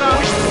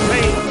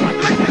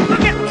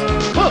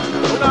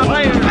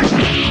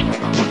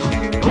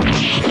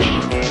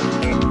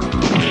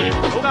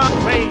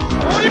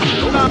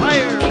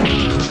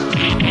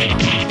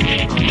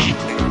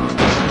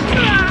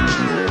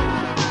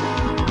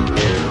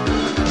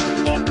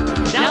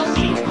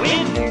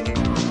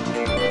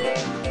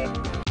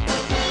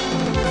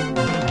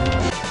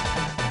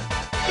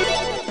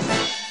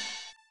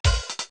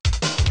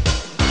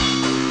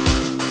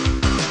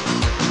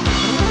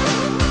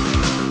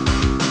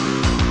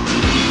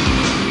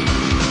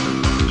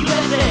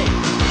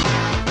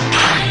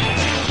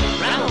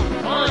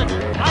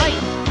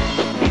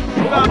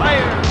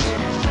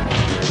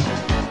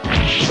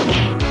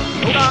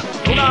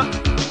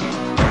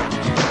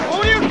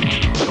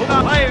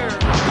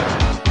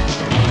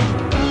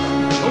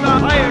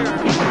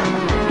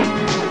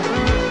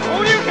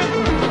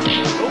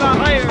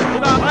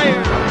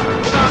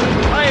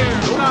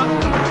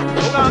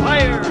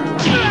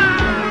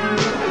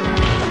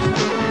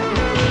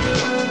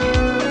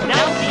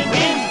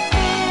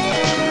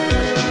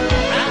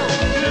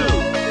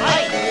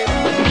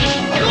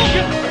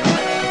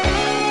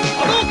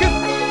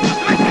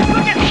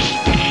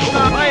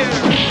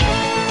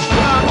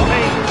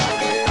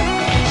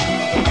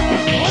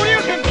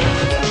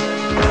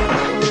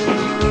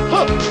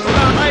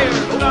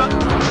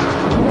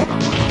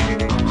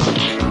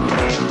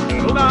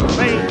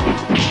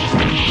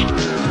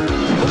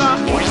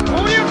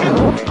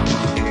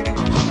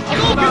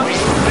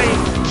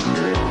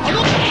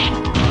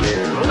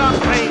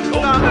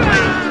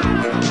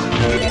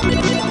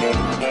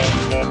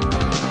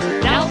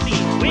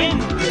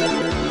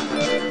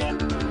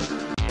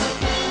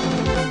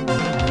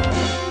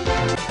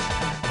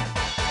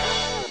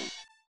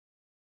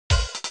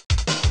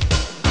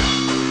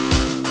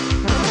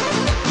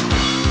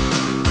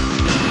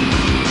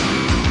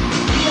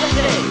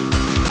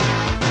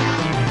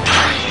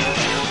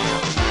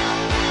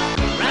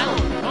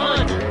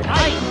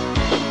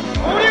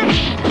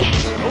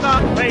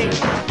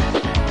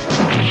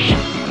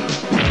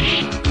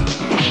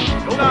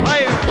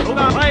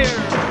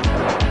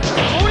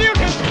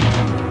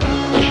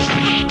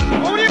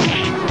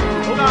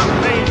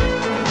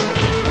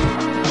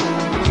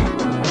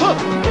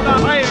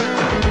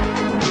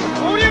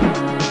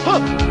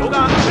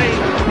 Yoga rain.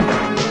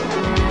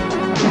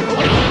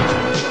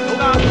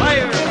 Yoga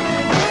fire.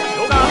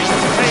 Yoga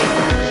rain.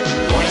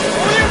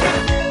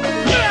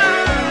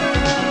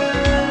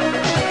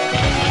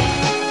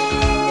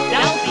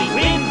 Dousey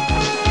win.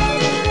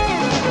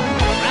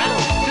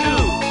 Round 2,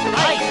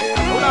 fight.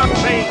 Yoga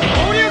rain.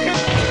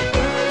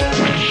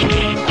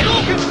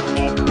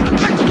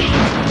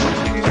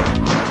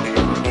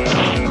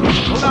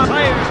 Yoga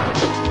fire.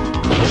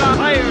 Yoga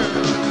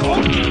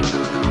fire.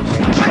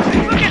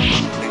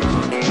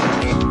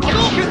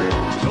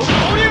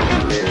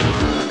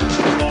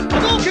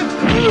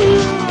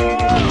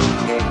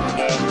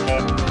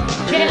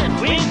 Can't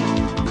win.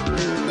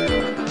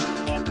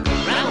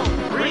 Round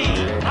 3,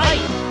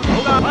 fight.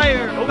 Yoga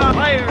fire, yoga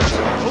fire,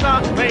 yoga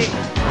rain.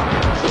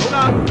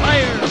 Yoga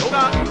fire,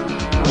 yoga.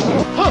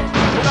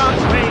 Yoga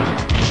rain.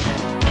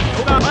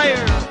 Yoga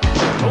fire,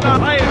 yoga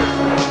fire,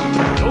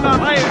 yoga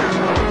fire,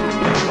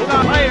 yoga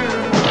fire,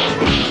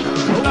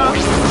 yoga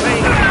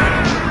rain.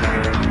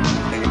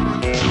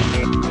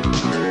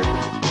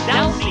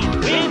 Dousey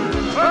win.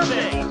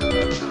 Perfect.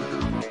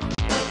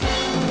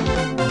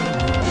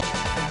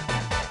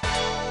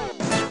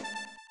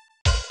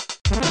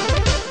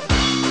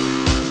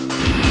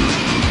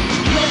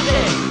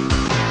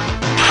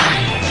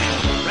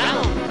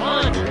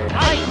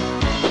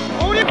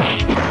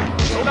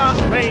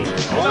 Rain,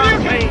 yoga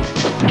rain.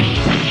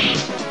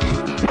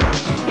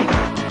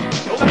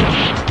 Yoga,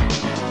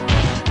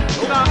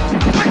 yoga,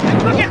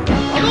 look at,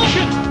 yoga,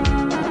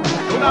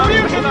 yoga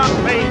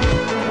rain.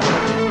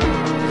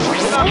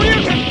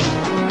 Yoga,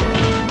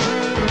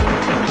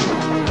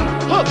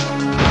 hook.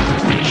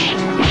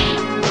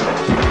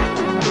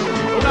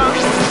 Yoga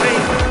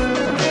rain.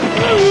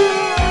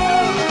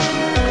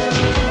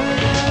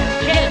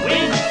 Can't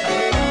win.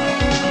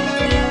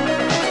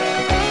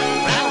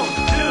 Round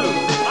 2,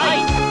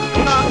 fight.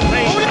 Yoga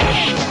rain.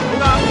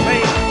 Yoga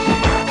rain.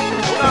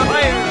 Yoga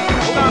fire.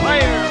 Yoga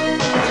fire.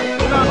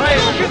 Yoga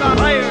fire.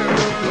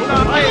 Yoga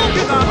fire.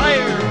 Yoga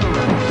fire.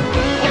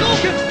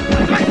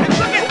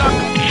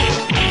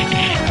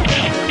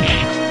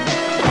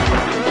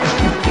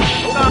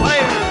 Yoga fire. Yoga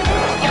fire.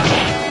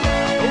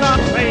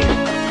 Yoga rain.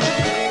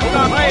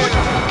 Yoga fire.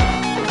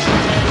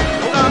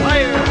 Yoga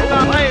fire.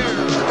 Yoga fire.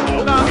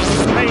 Yoga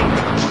rain.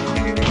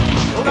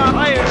 Yoga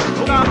fire.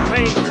 Yoga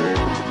rain.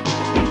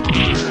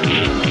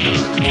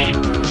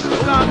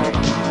 Yoga.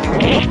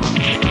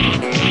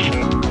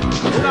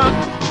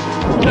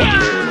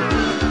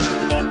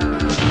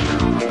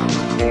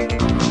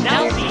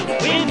 Dousey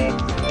win.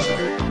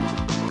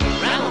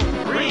 Round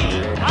 3,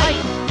 fight.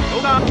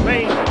 Yoga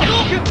rain.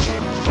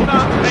 Yoga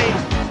rain.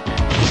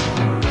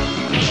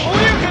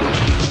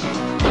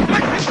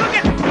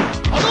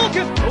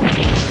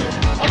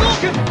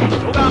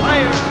 Yoga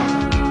fire.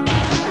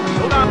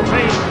 Yoga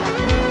rain.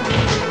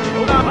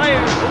 Yoga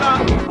fire. Yoga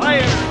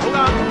fire.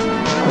 Yoga.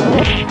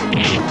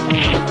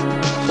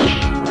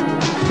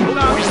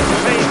 Yoga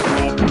rain.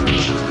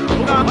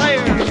 Yoga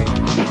fire.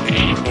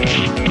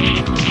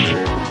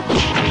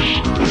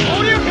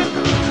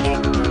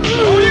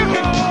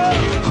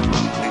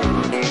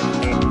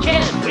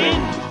 Can't win.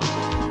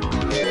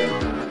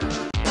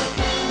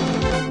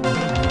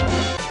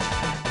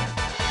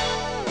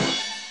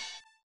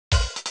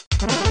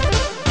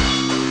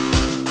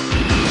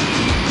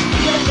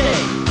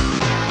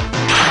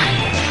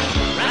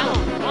 Round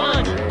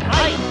 1,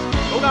 fight.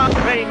 Yoga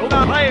rain.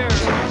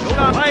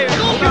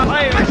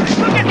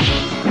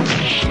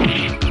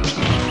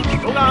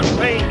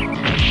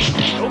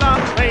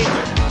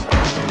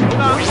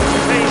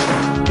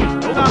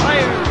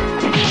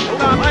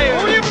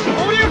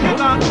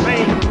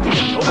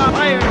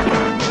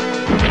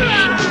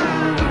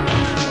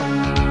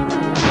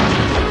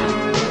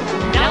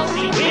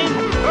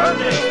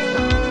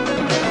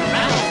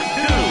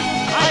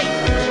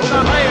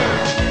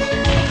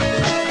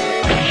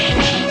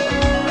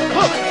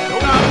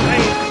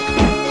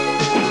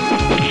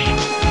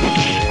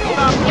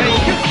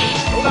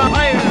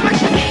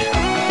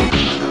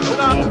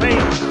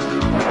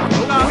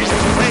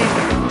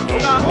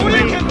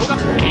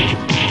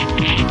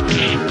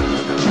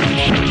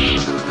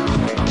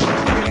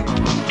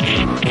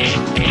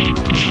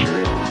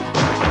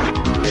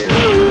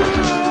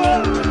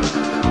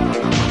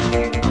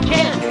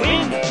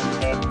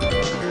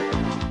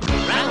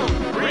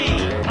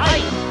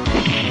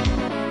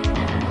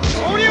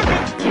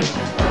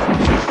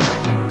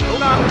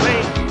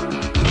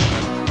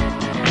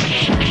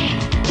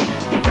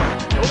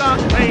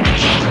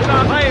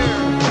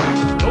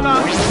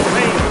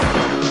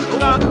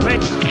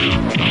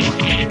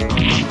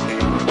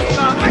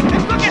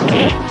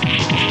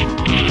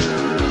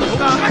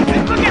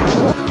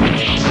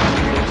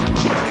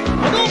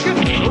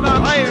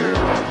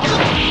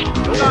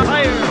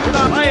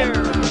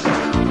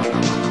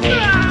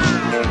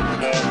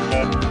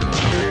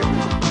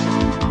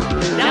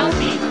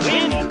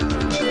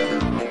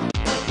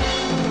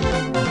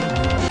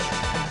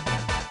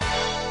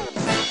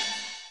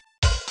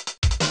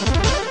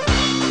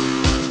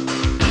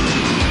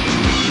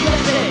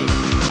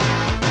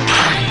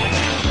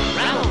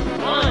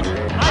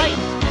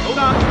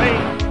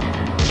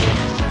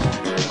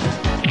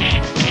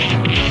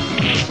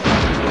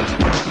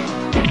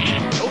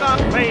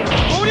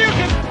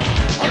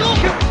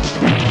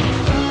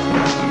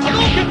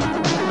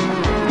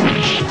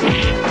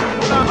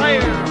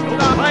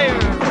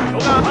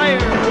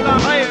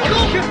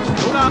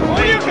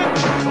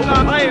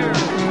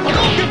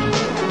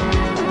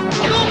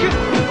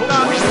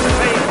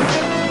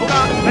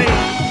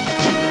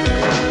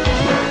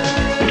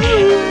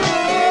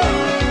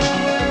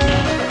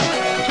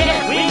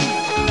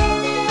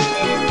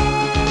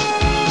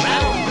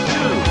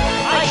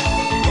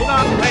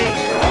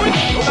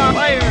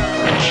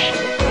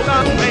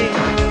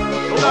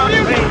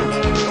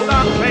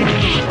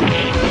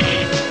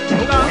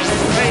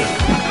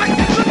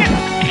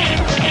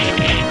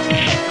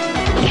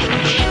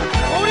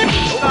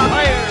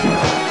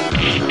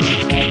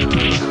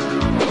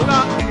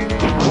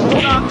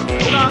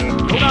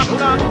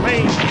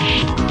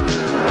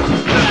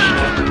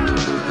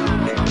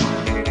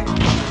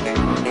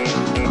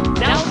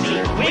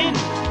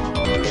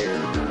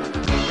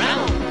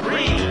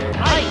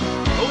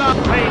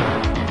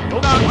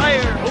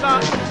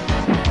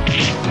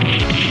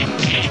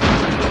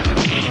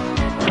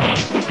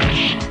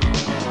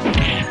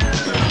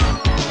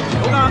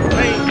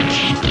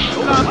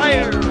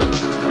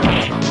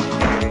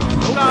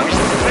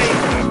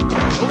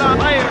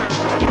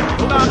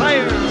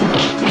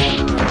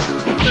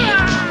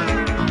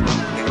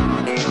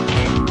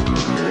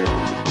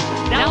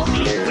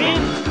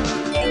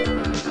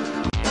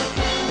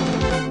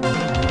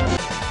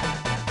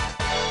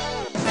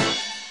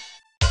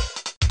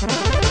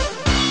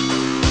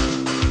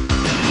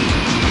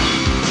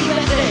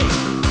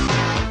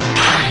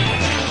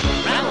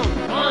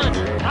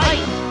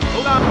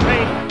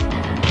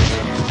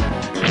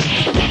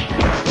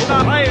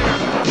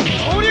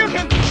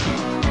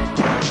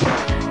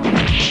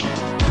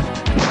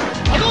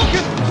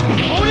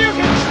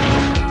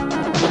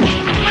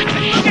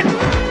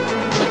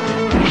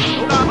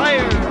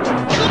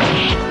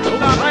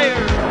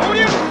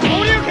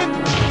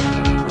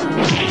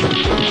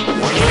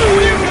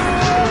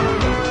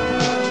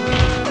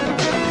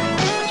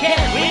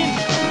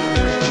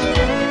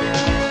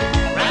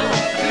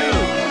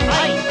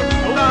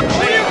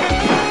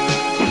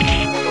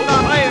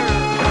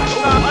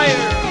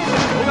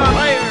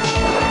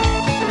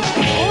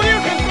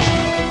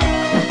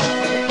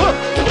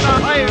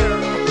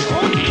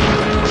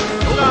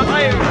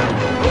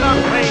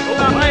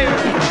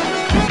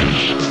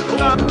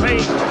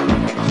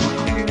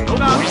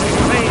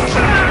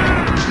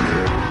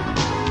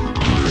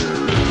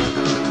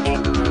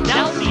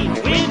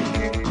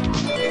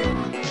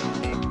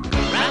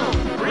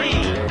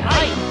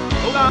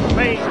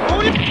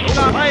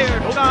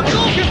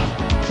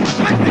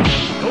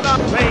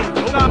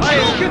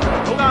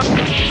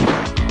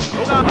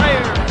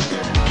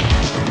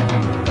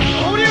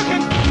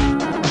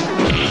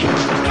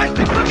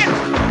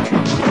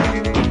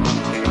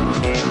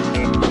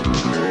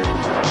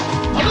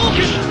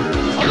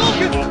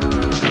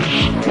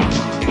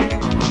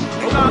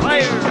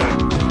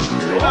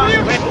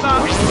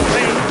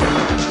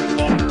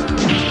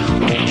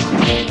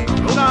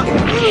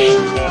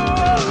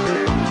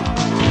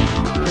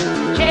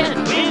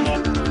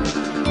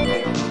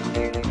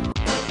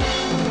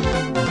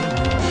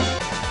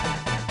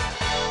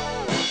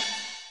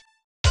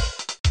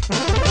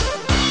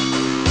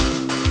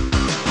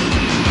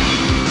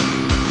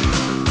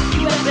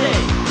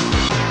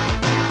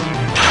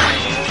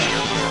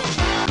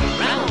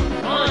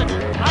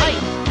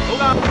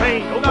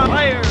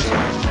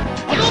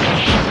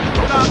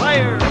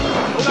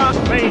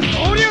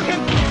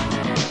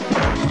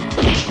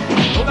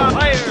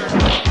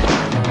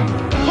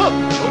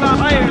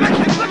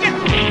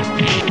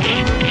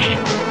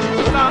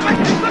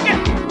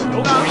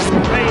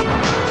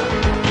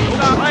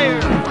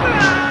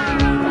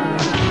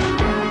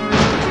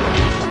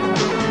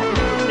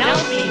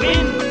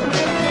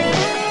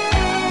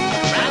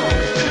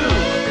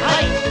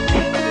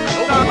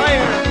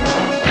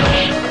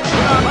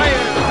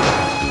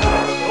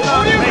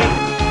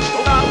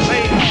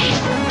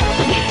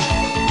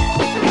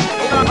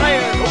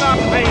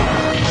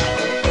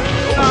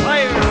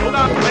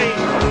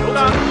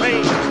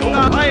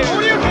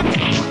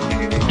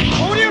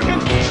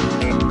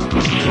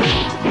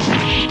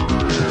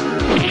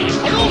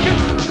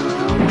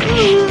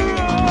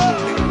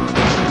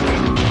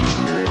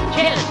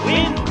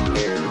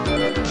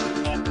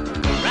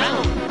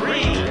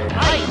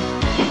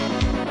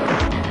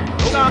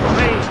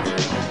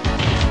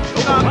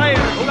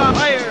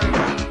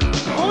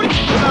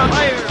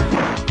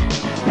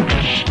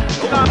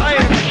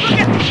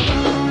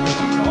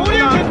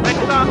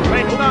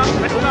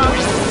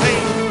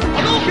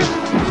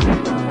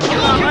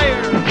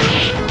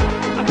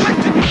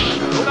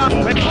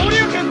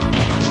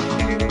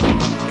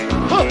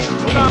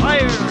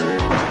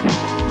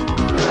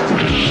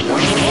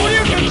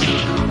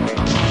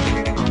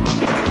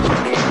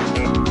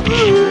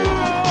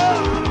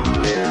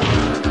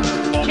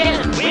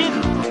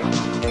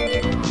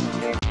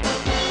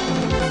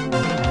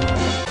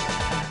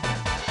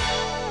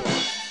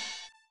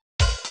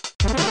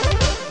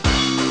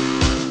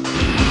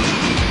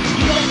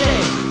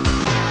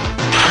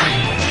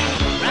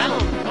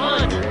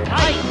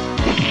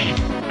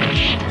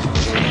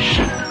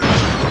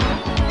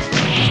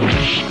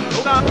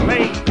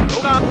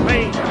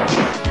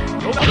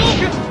 Go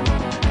down,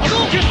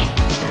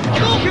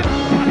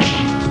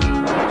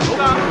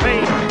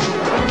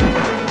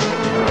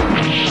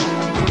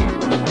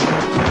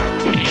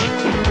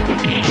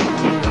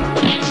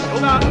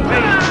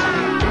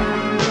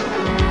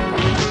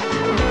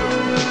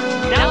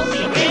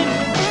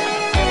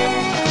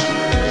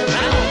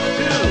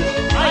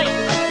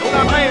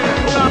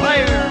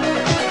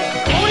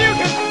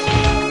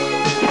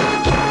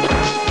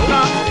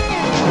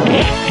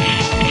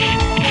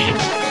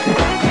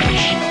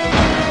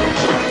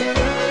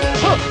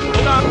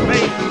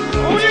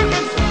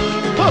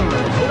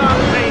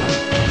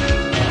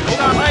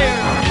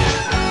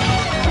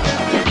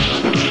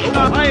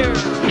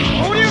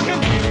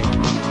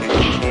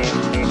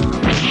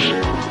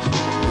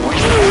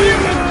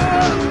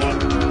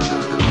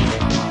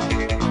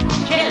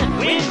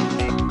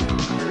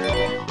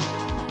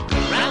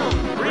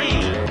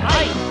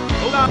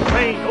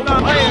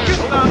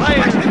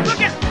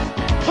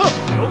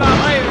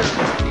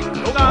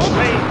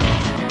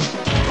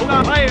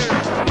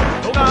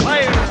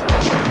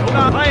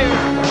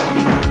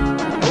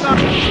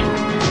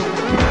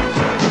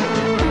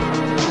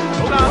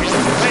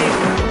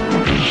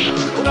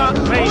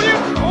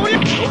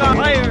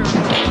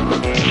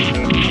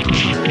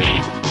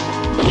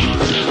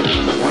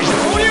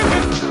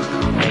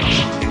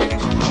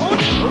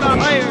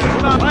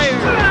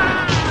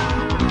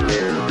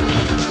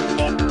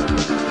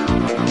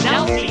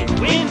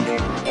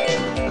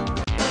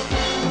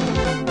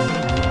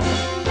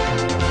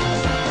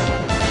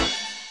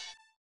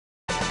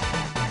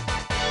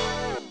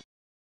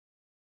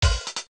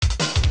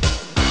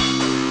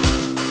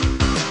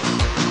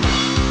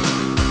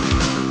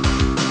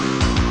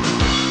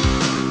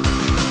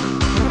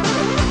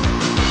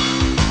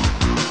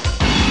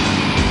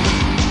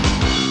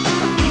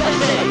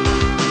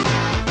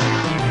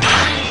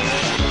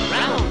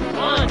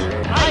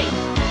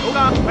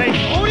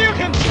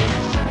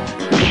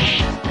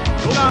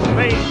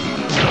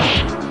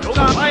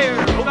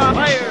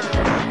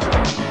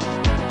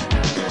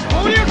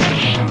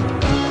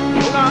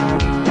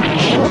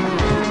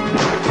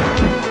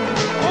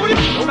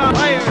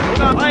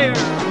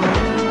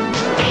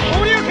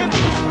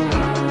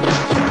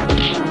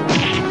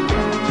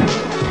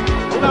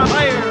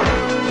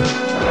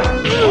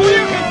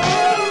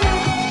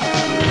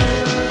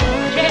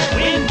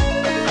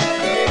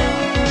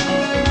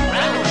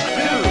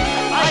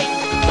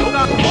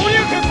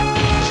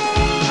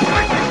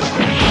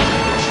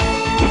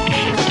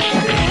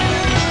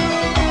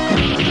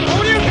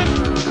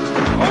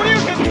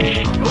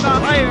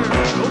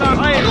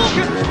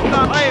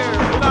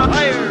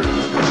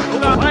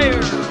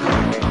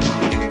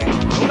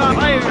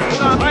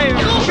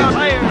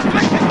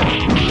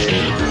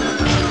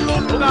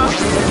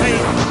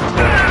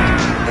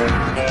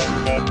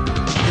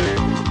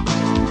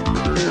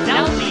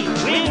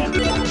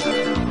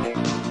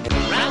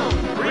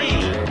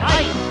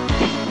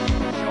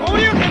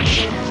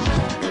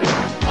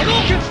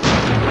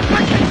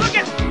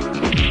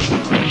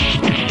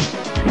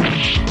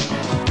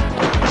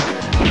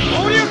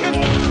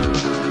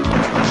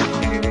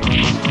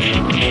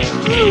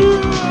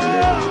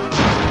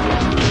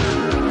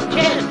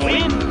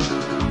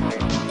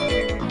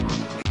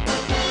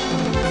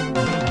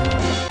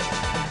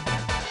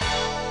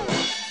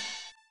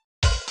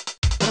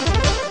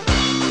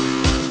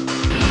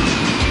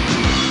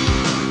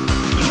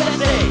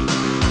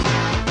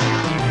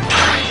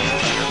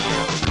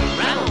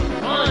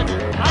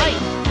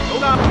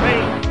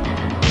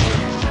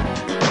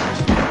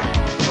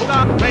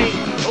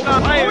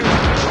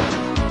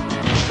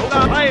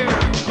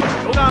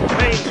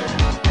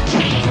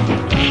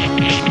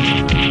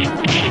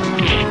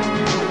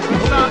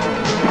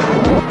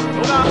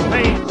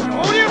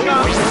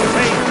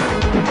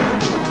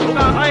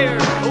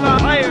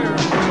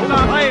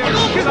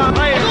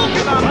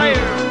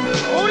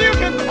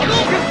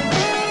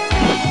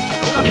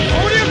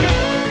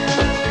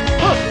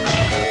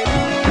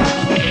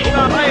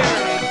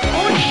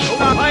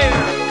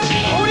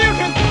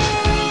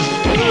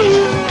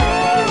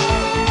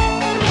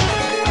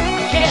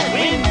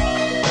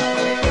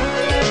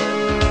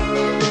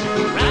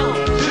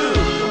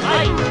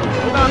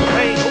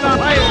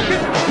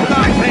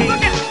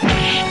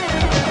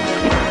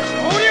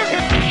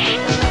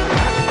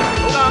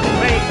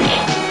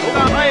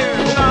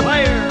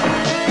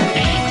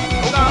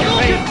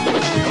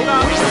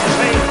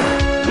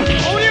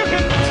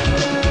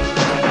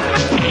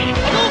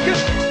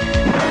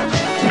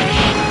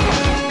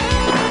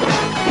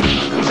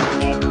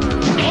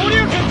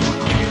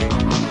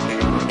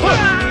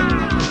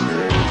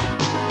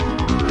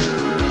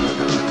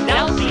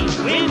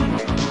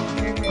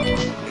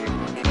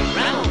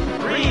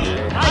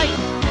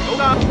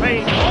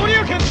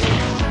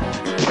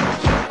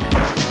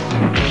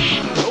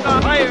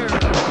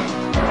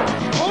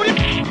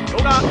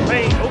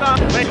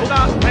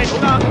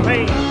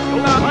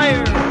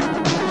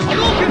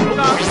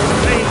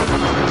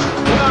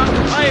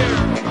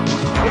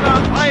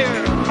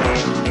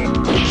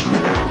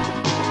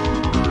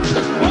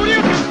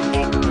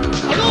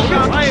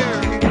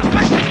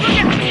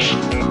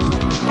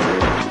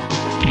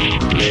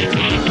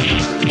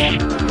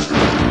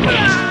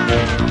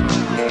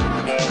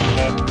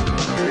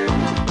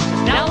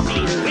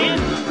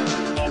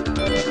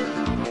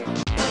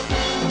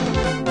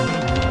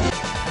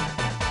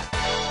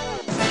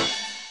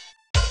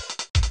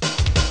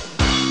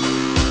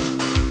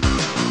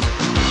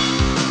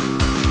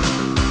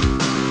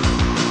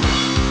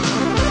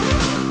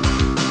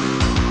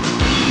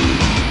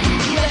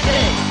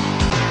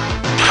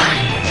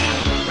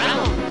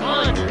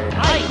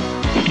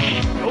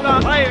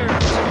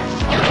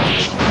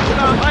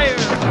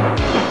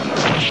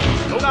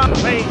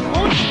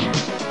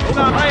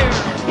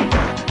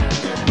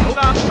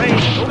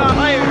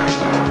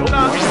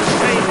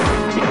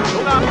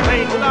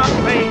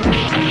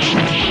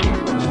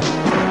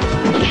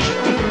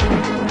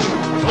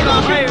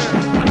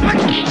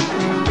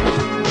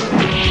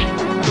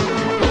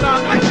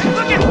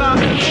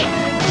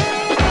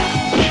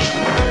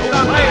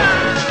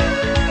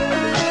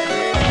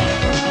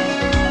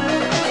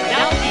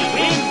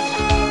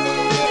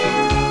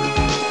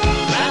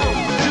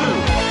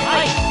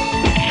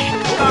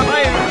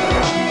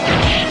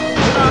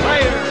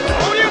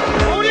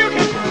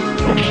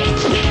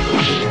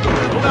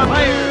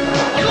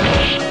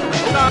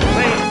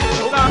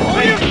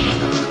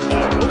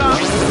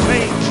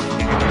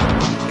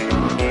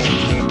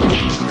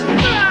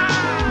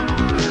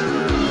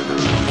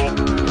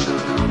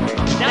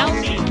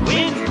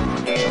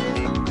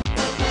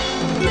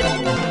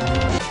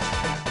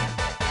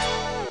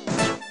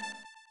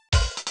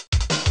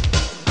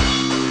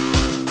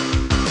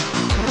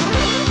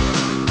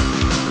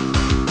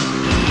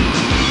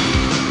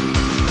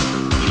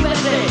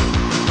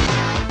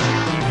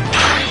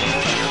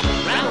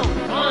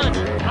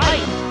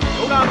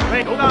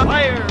 rain, hold on,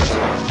 fire.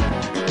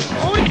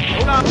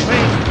 Hold on,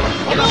 rain.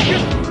 Hold on,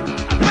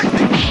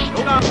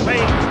 hold on,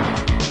 rain.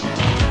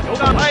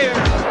 Hold on, fire.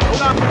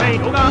 Hold on, rain.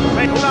 Hold on,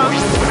 rain. Hold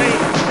on, rain.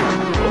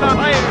 Hold on,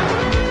 fire.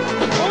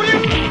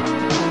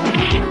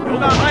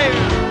 Hold on, fire.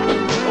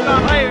 Hold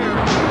on, fire.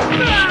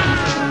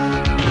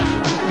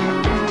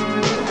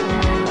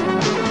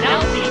 Now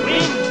see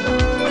win.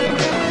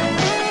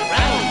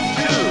 Round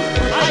 2,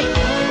 fight.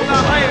 Hold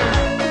on, fire.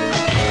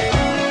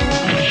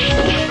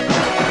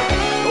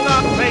 Hold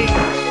on, rain.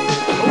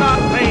 Hold on,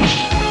 rain.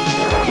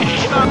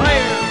 Hold on,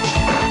 fire.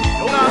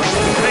 Hold on,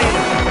 rain.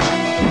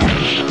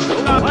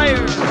 Hold on,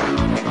 fire.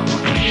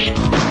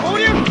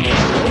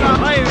 Hold on,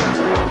 fire.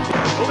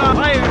 Hold on,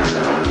 fire.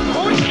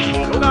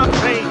 Hold on,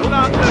 rain. Hold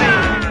on, rain.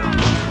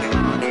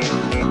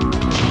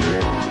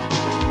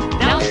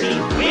 Now see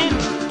win.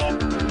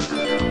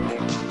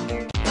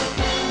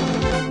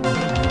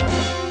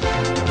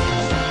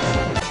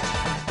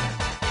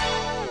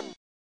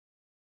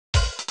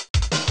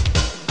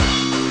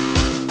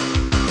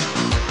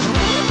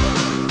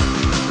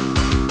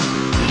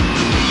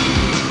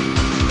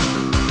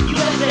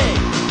 USA.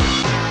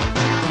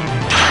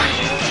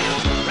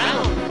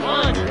 Round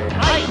 1,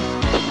 fight.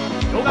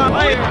 Hold on,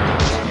 fire.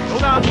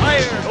 Hold on,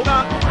 fire. Hold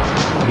on.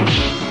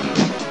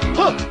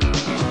 Huh.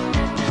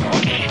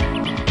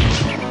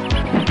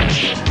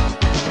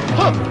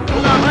 Huh.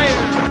 Hold on, fire.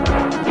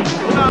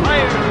 Hold on,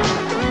 fire.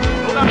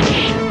 Hold on.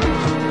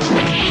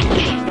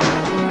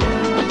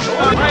 Hold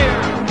on, fire.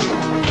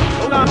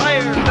 Hold on,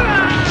 fire.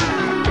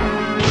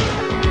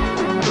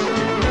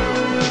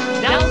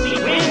 Now see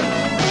win.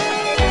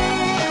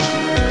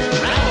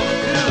 Round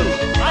 2,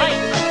 fight.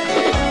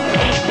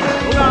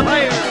 Hold on,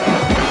 fire.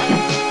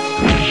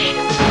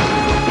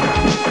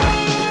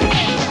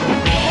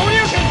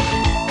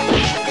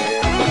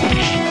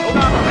 Hold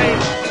on, rain.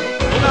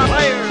 Hold on,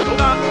 fire.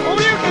 Hold on.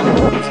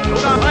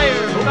 Hold on, fire.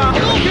 Hold on.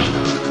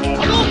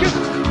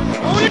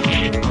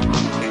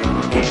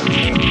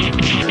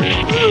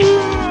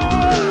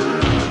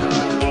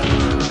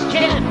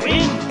 Can't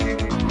win.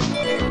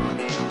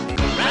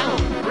 Round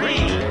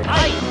 3,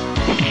 fight.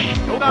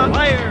 Hold on,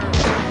 fire.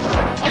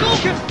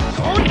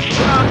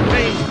 Hold on,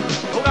 rain.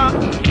 Hold on.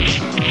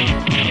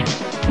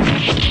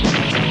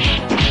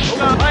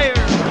 Hold on, fire.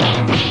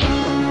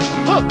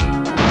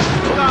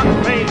 Hold on,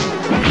 rain.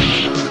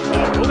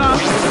 Hold on,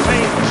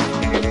 rain.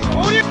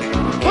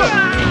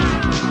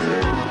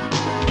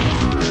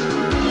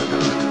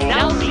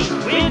 Now see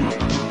win.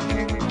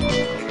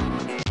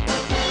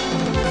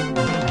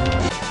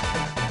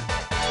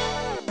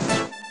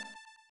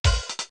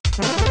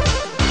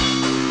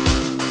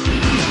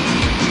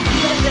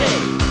 USA.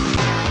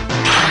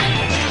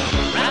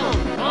 Round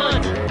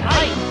 1,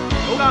 fight.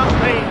 Hold on,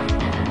 rain.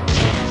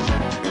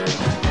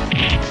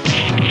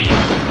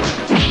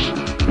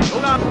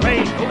 Hold on,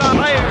 rain. Hold on,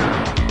 fire.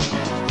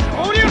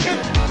 Hold on, rain.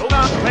 Hold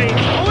on, rain.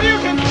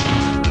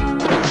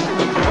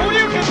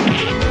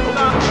 Hold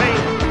on,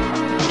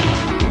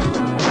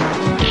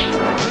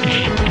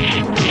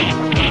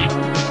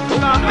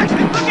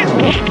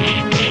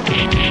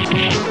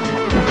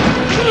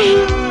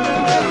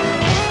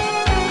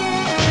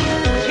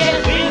 can't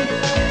win.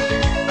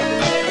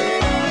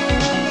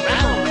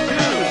 Round 2,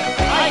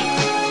 fight.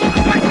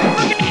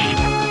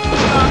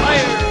 Hold on,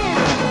 fire.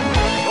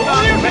 Hold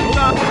on, rain. Hold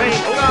on, rain.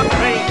 Hold on,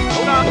 rain.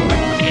 Hold on.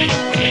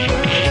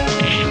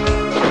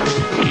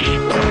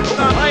 Hold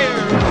on, fire.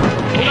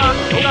 Hold on,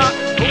 hold on,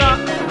 hold on.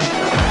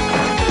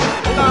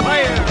 Hold on,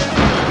 fire.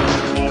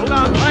 Hold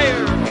on, fire.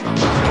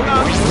 Hold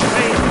on,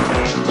 rain.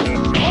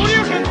 Hold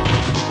on, rain.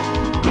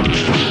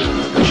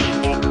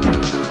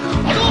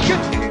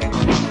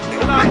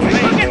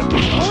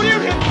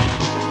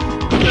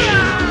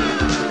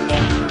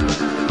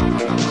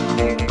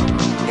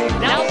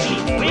 Now see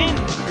win.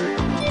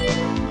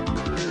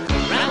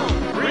 Round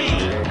 3,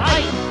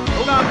 fight.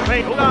 Hold on,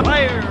 rain. Hold on,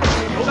 fire.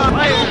 Hold on,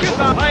 fire.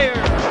 Hold on, fire.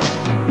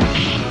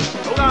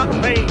 Hold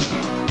on, rain.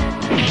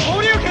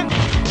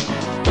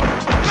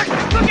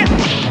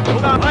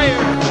 Hold on, fire. Hold on, fire.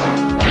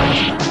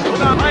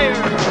 Hold on, rain.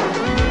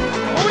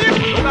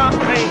 Hold on,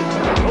 rain.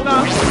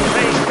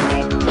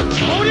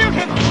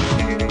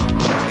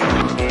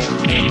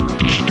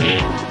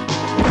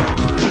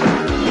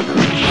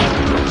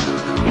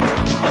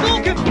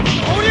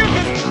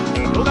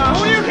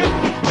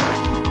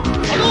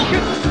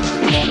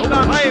 Hold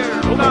on, fire.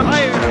 Hold on,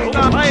 fire. Hold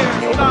on, fire.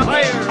 Hold on,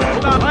 fire.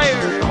 Hold on, fire.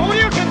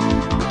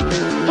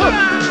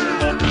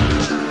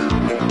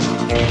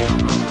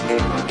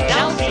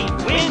 Now see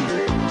win.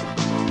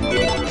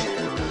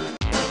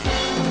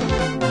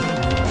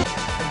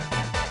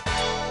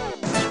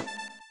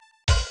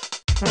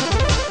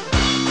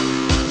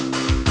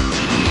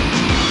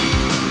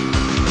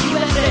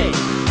 USA.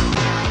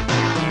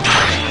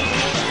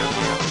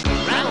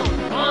 Round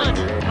 1,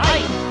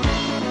 fight.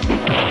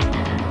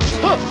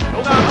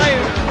 Hold on,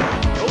 fire.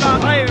 Hold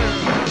on, fire.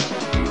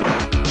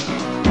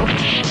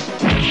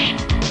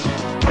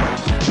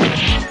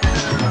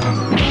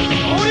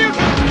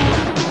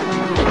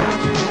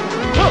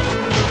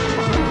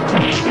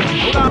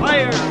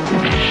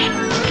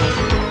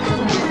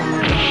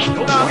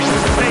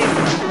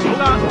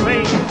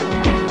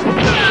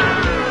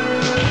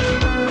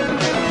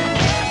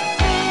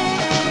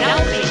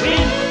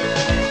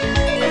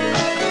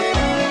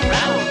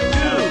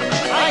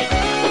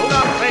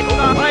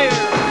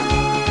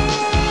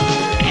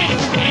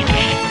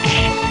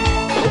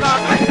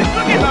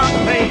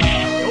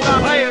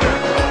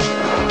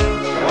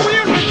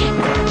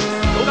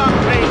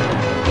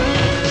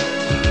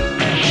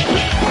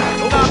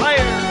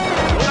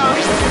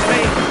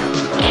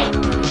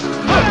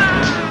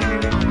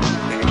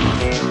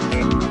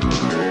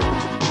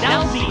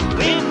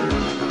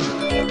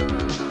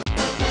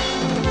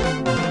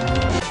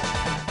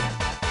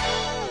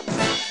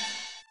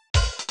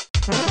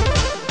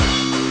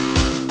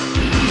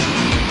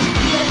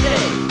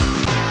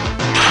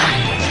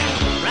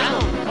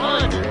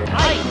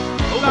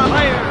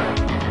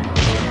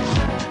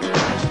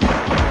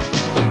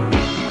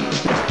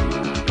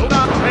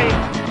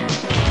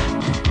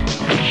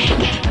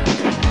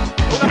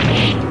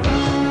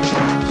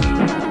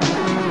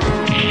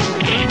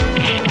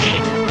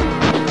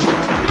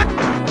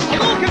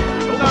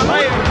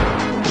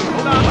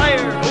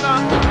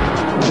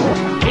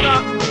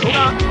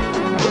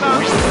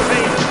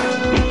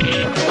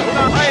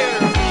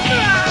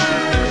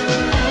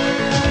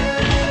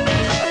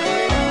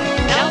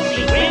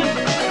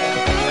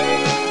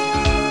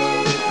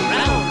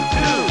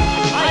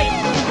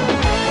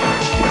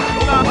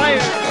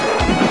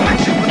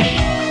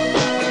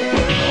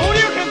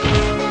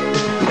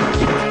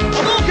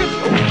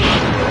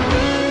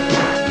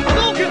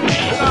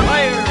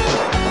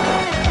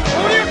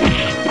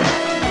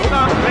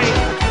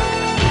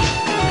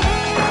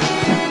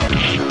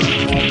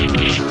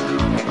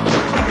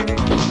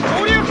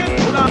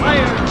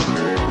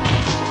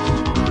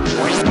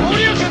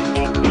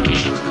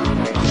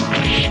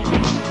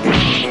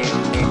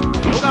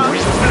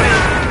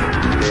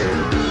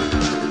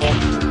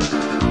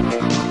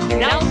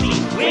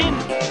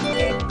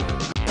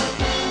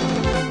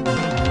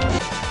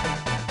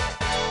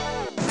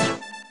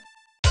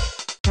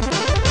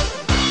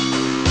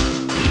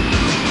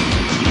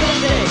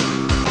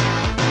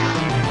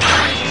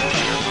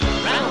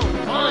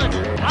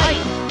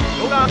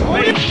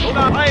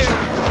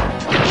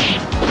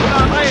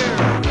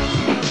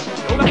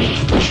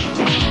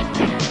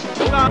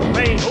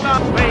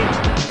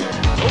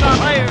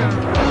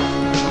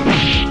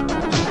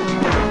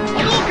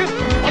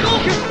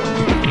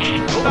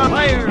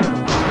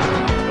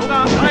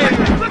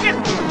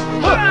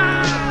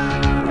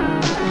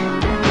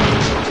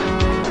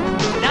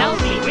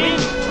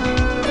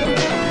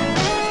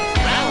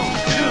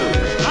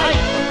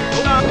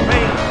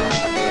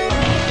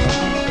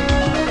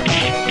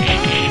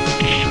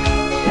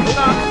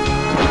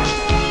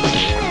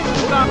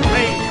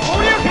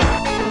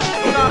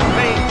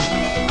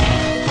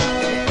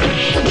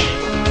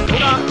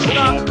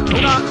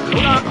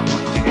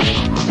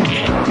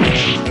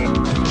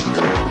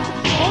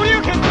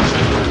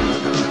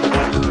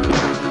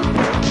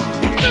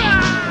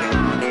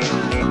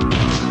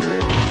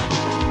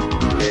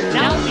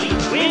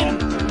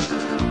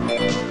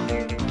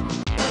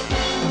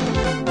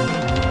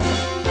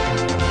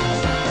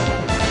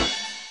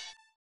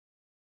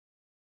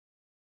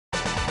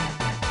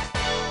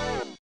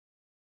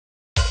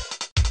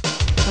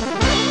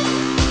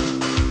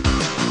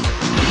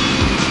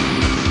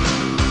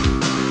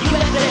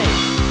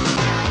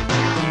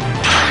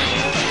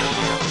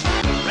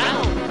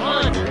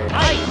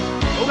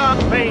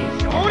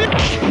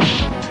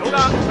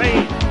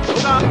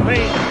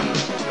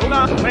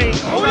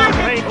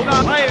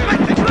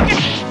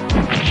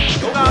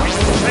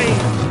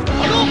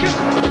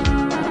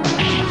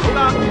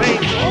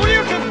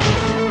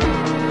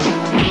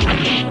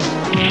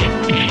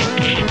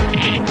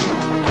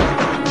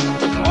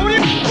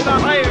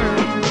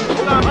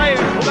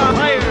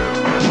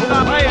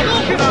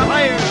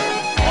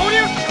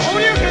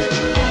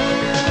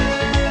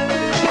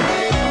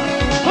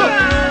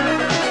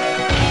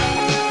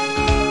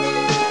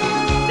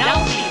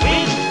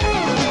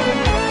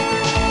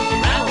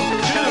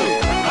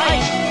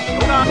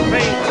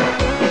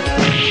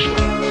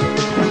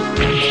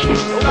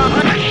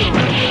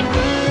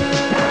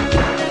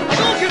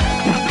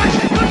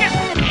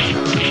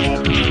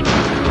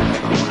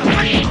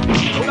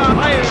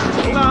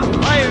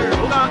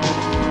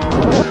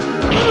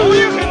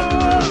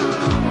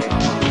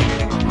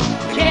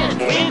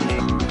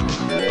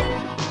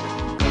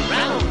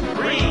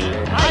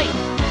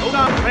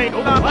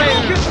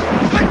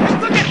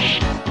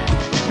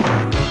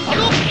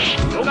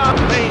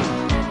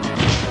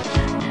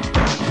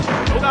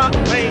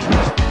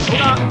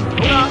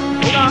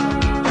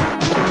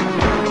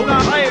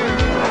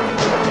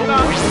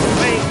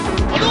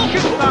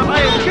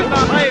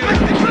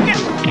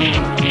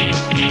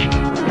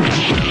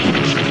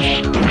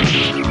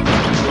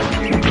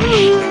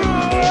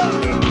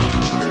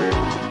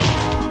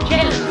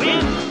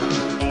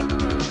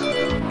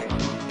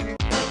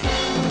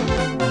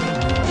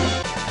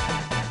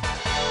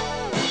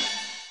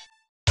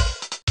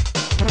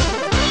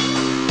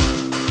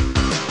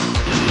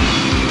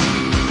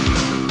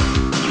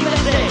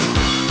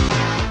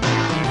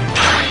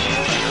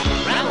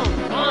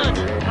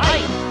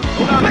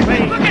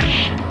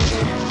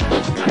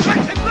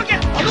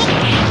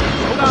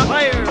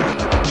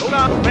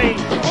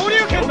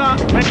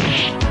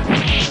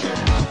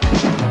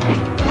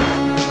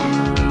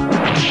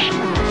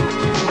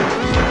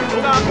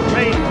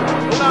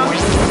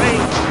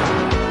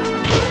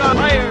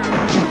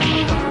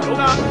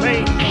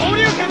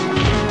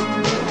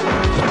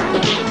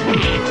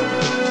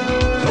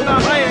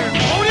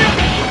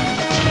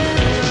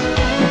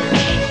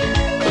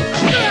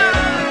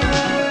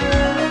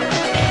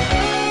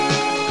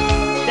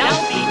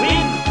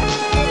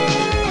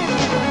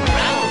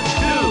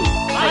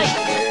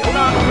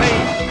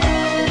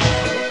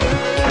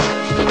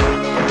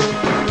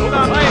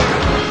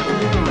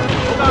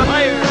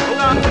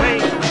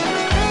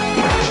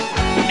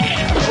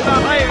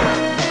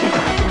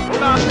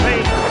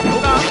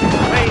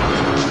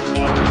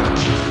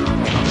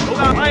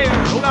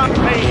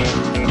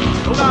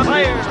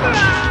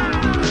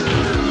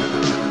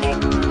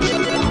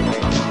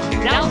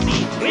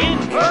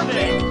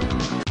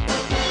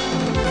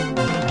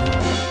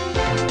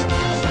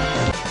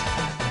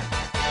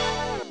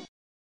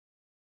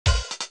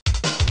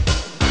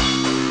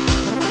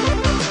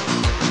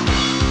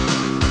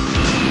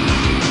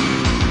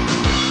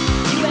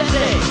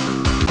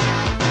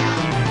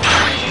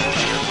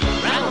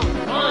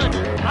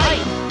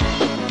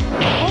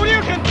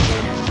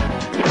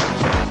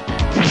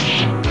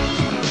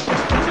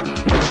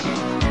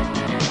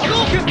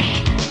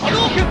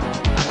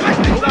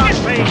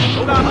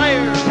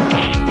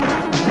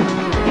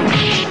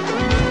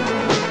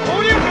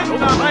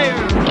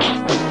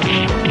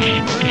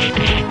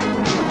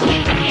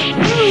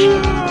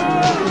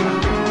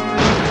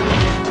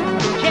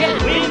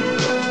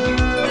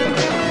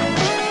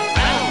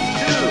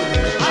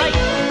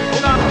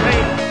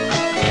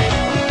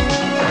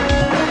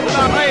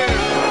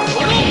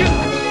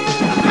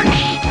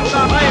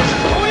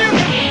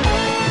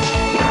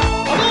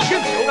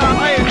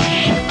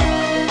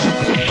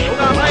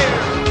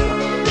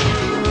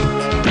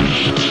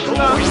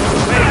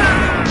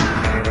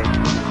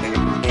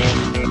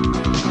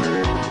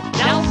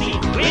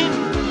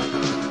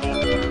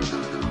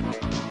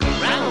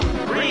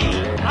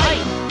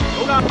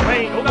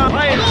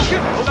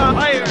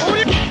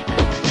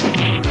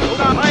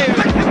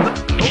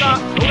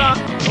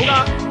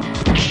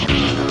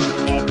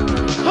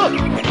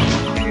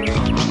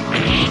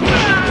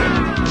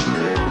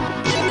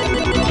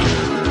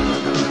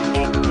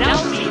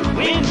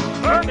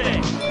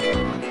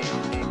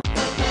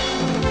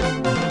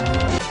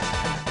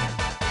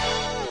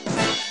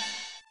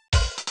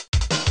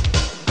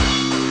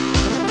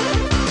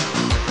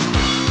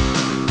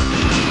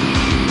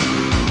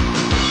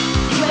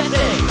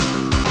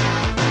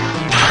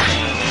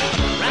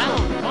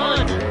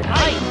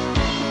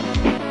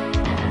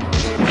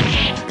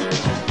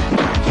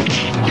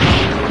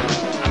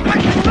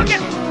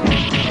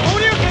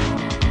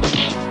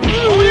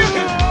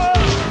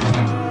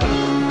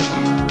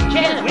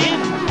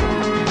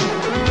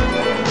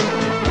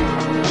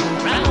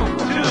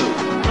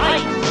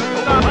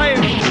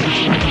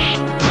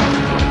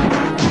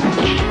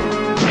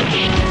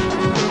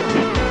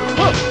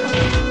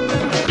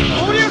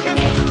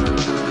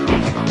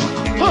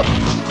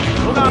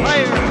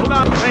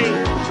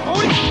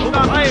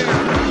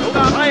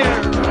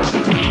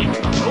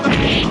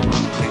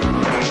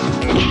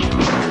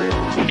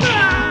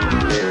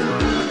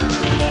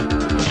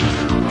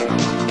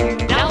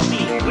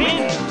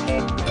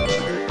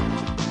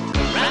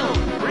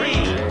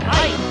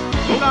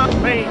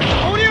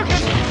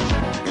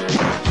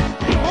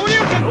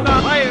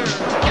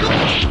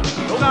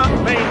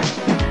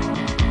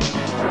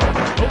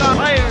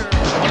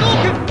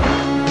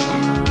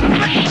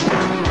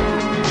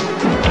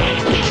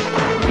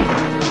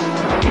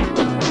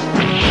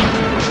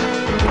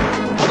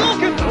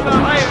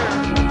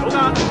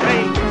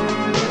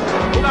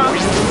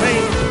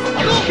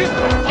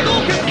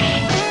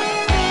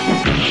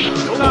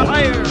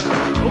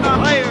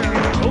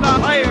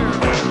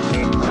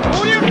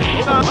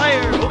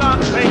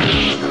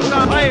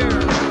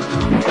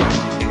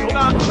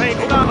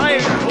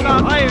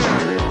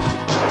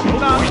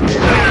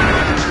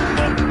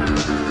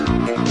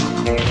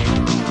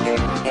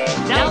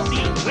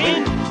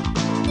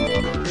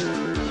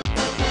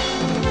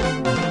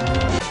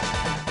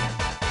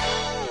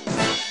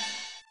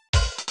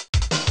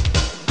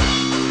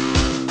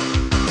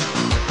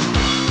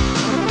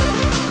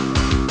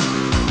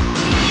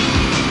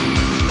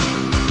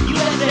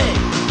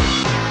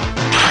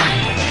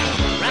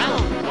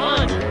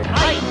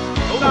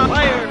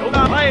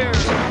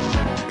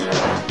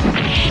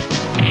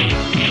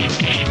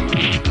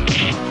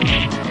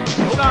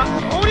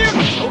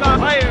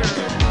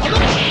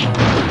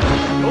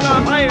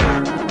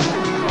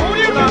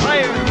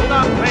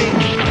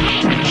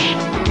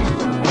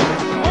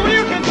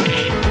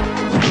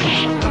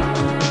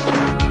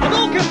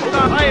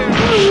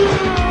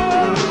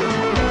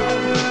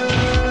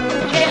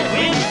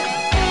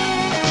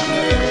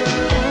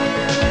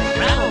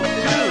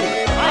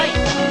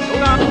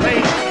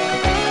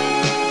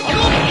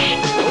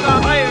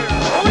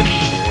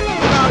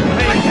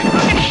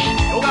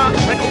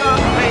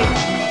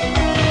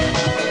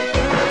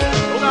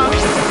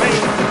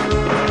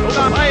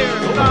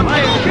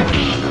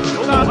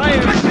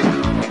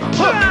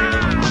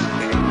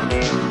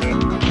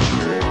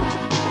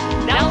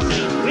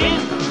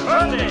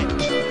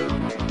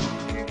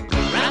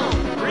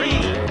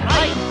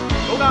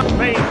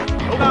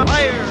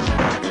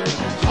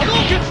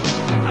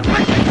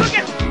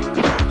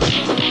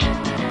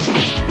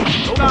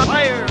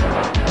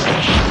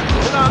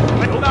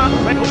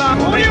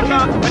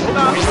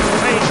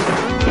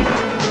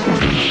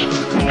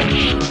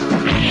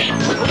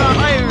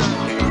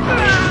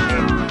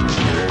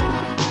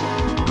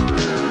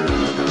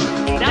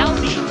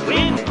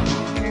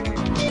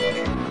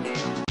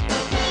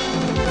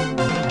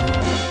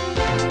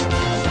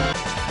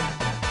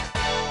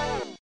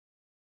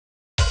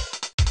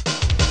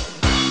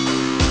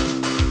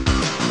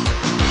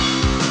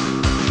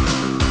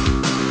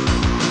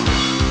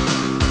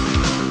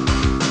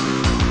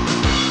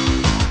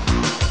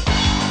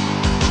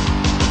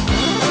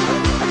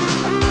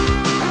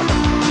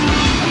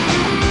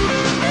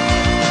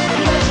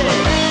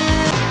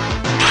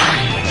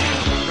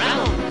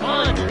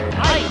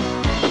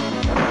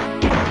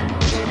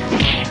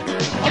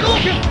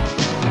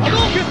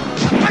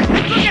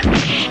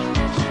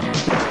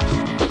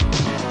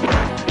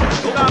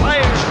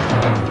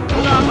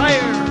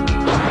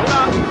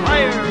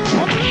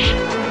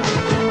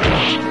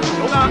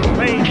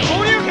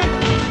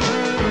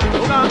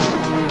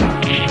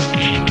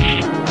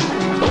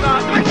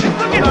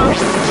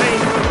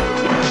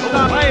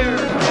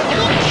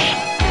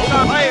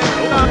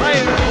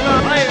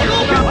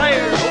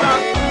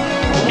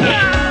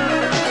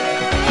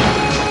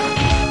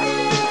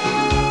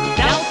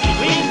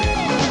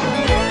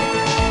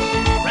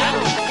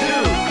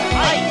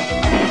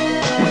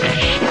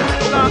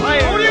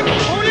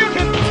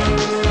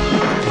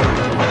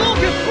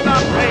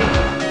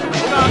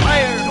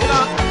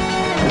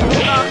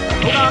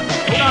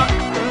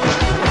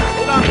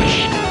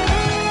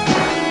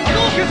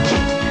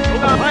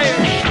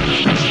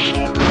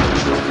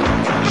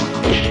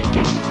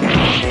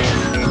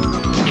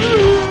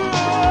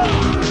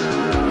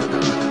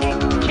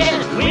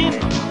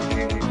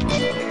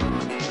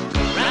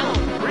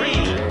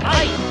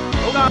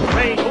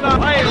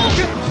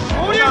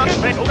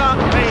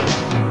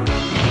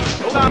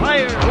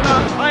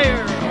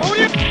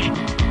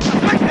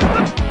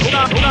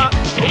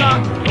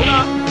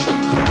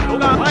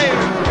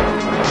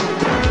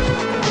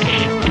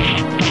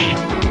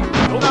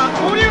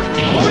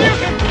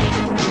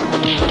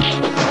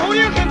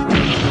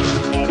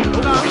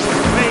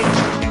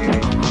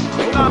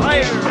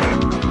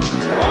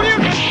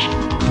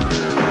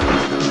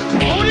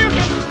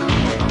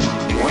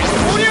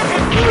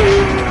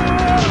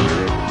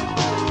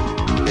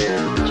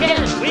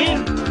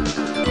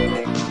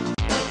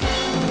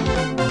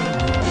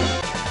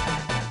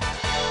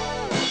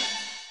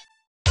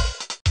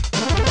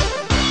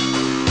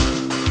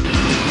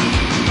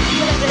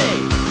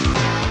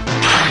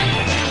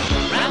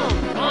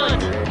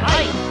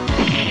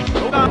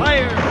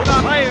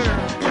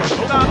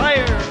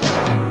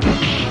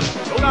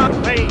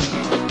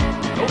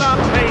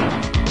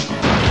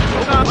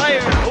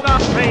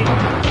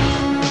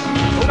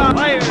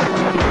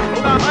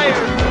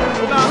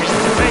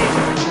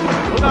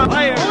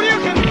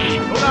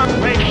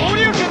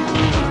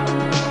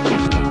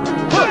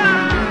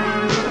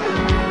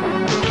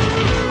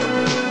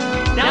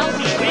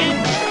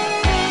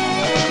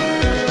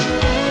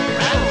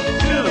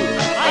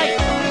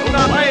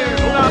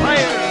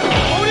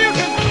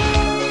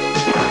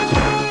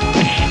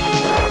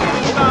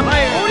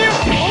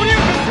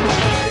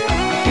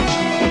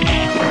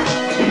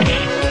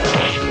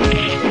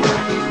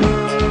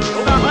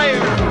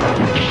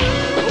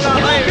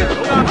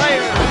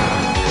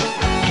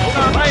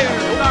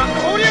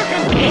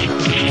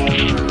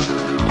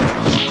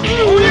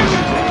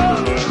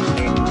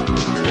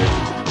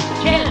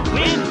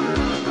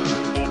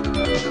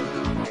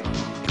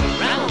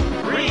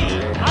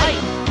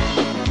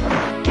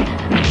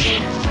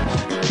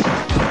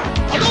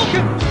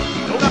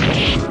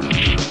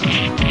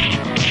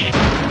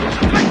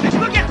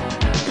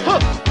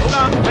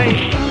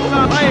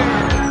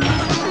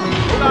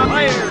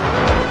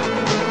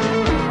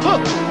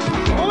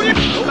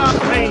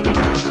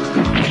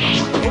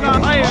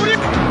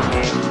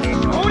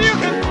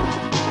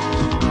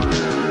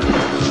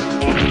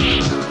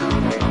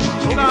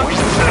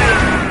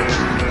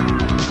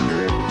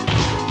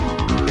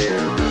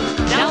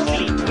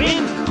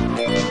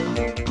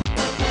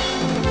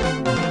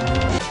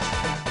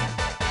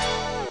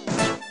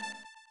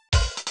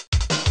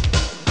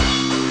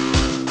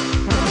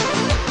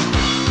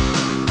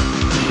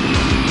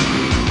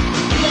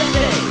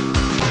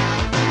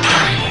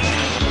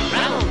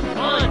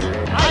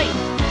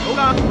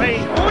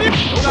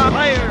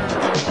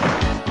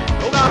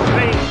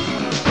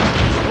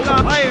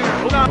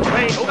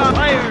 rain, Oga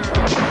fire,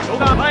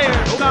 Oga fire,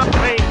 Oga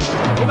rain,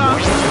 Oga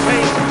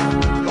rain,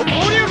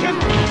 Shoryuken.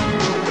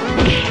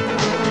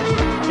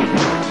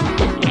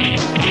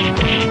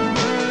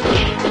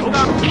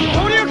 Oga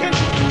Shoryuken.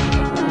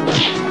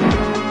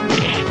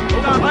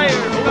 Oga fire,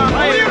 Oga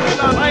fire,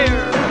 Oga fire.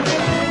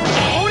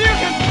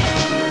 Shoryuken.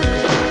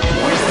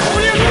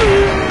 Shoryuken.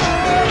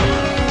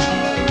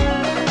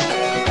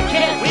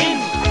 Can't win.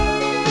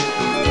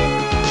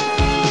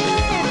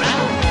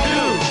 Round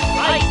 2,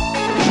 fight.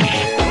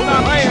 Oga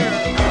fire.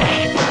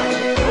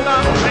 Oga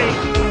rain.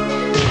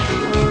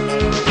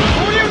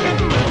 Shoryuken.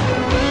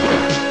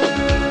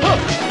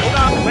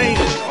 Oga rain.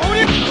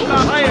 Oga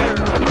fire.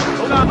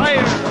 Oga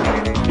fire.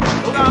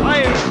 Oga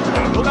fire.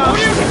 Oga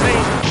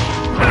rain.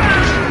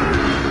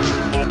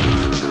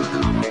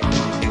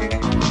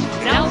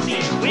 Now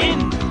see win.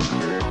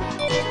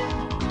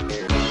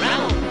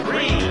 Round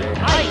 3,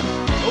 fight.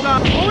 Oga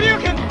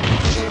Shoryuken.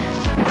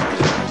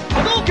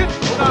 Hadouken.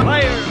 Oga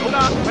fire.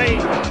 Oga rain.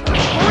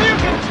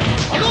 Shoryuken.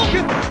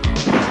 Hadouken.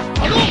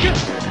 Hadouken.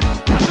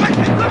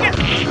 Look it.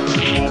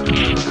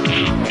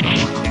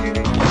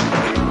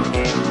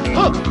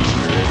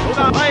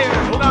 Oga fire.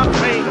 Oga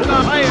rain. Oga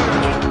fire.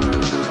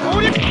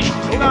 Shoryuken.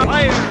 Oga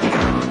fire.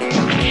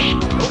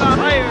 Oga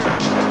fire.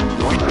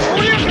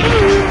 Shoryuken.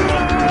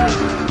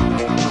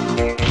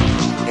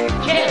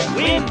 Can't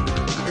win.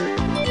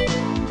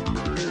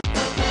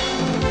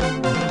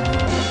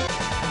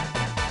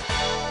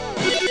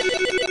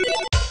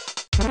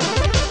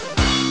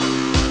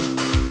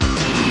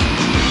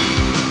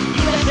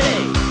 USA.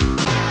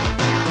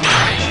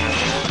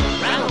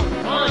 Round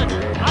 1,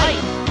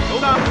 fight.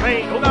 Oga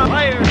rain. Oga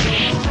fire.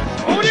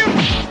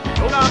 Shoryuken.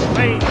 Oga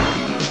rain.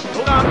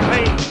 Oga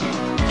rain.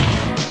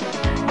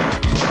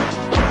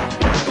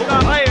 Oga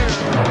fire.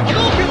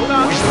 Hadouken. Oga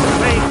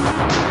rain.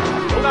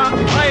 Oga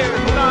fire.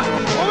 Oga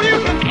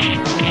Shoryuken.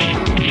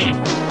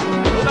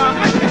 Oga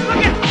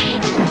look it.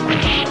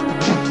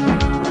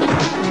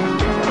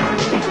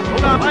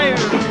 Oga fire.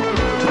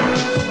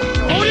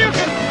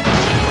 Shoryuken.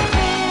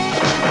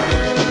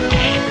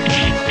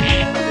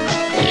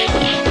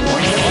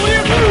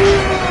 Shoryuken.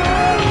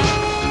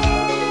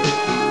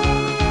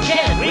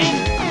 Can't win.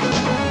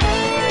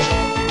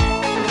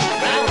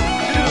 Round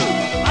 2,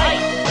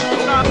 fight.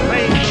 Oga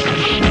rain.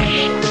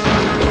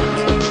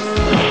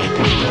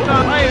 Oga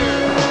fire.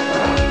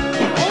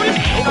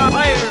 Oga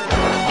fire.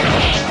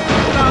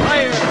 Oga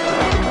fire.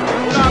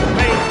 Oga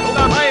rain.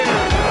 Oga fire.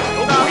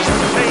 Oga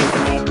rain.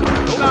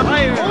 Oga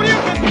fire.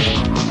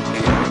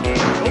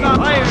 Oga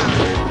fire.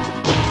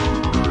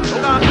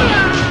 Oga.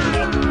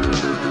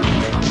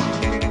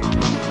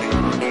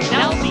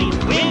 Now see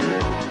win.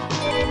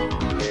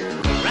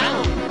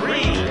 Round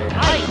 3,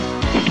 fight.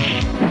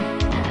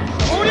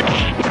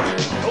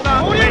 Oga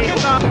rain.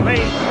 Oga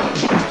rain.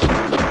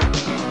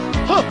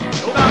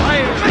 Oga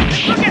fire.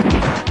 Look it.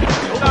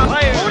 Oga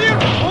fire.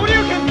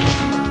 Shoryuken.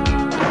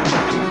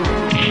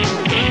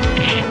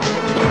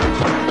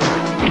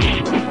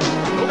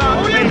 Oga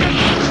rain.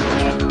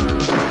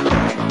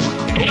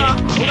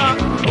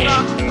 Oga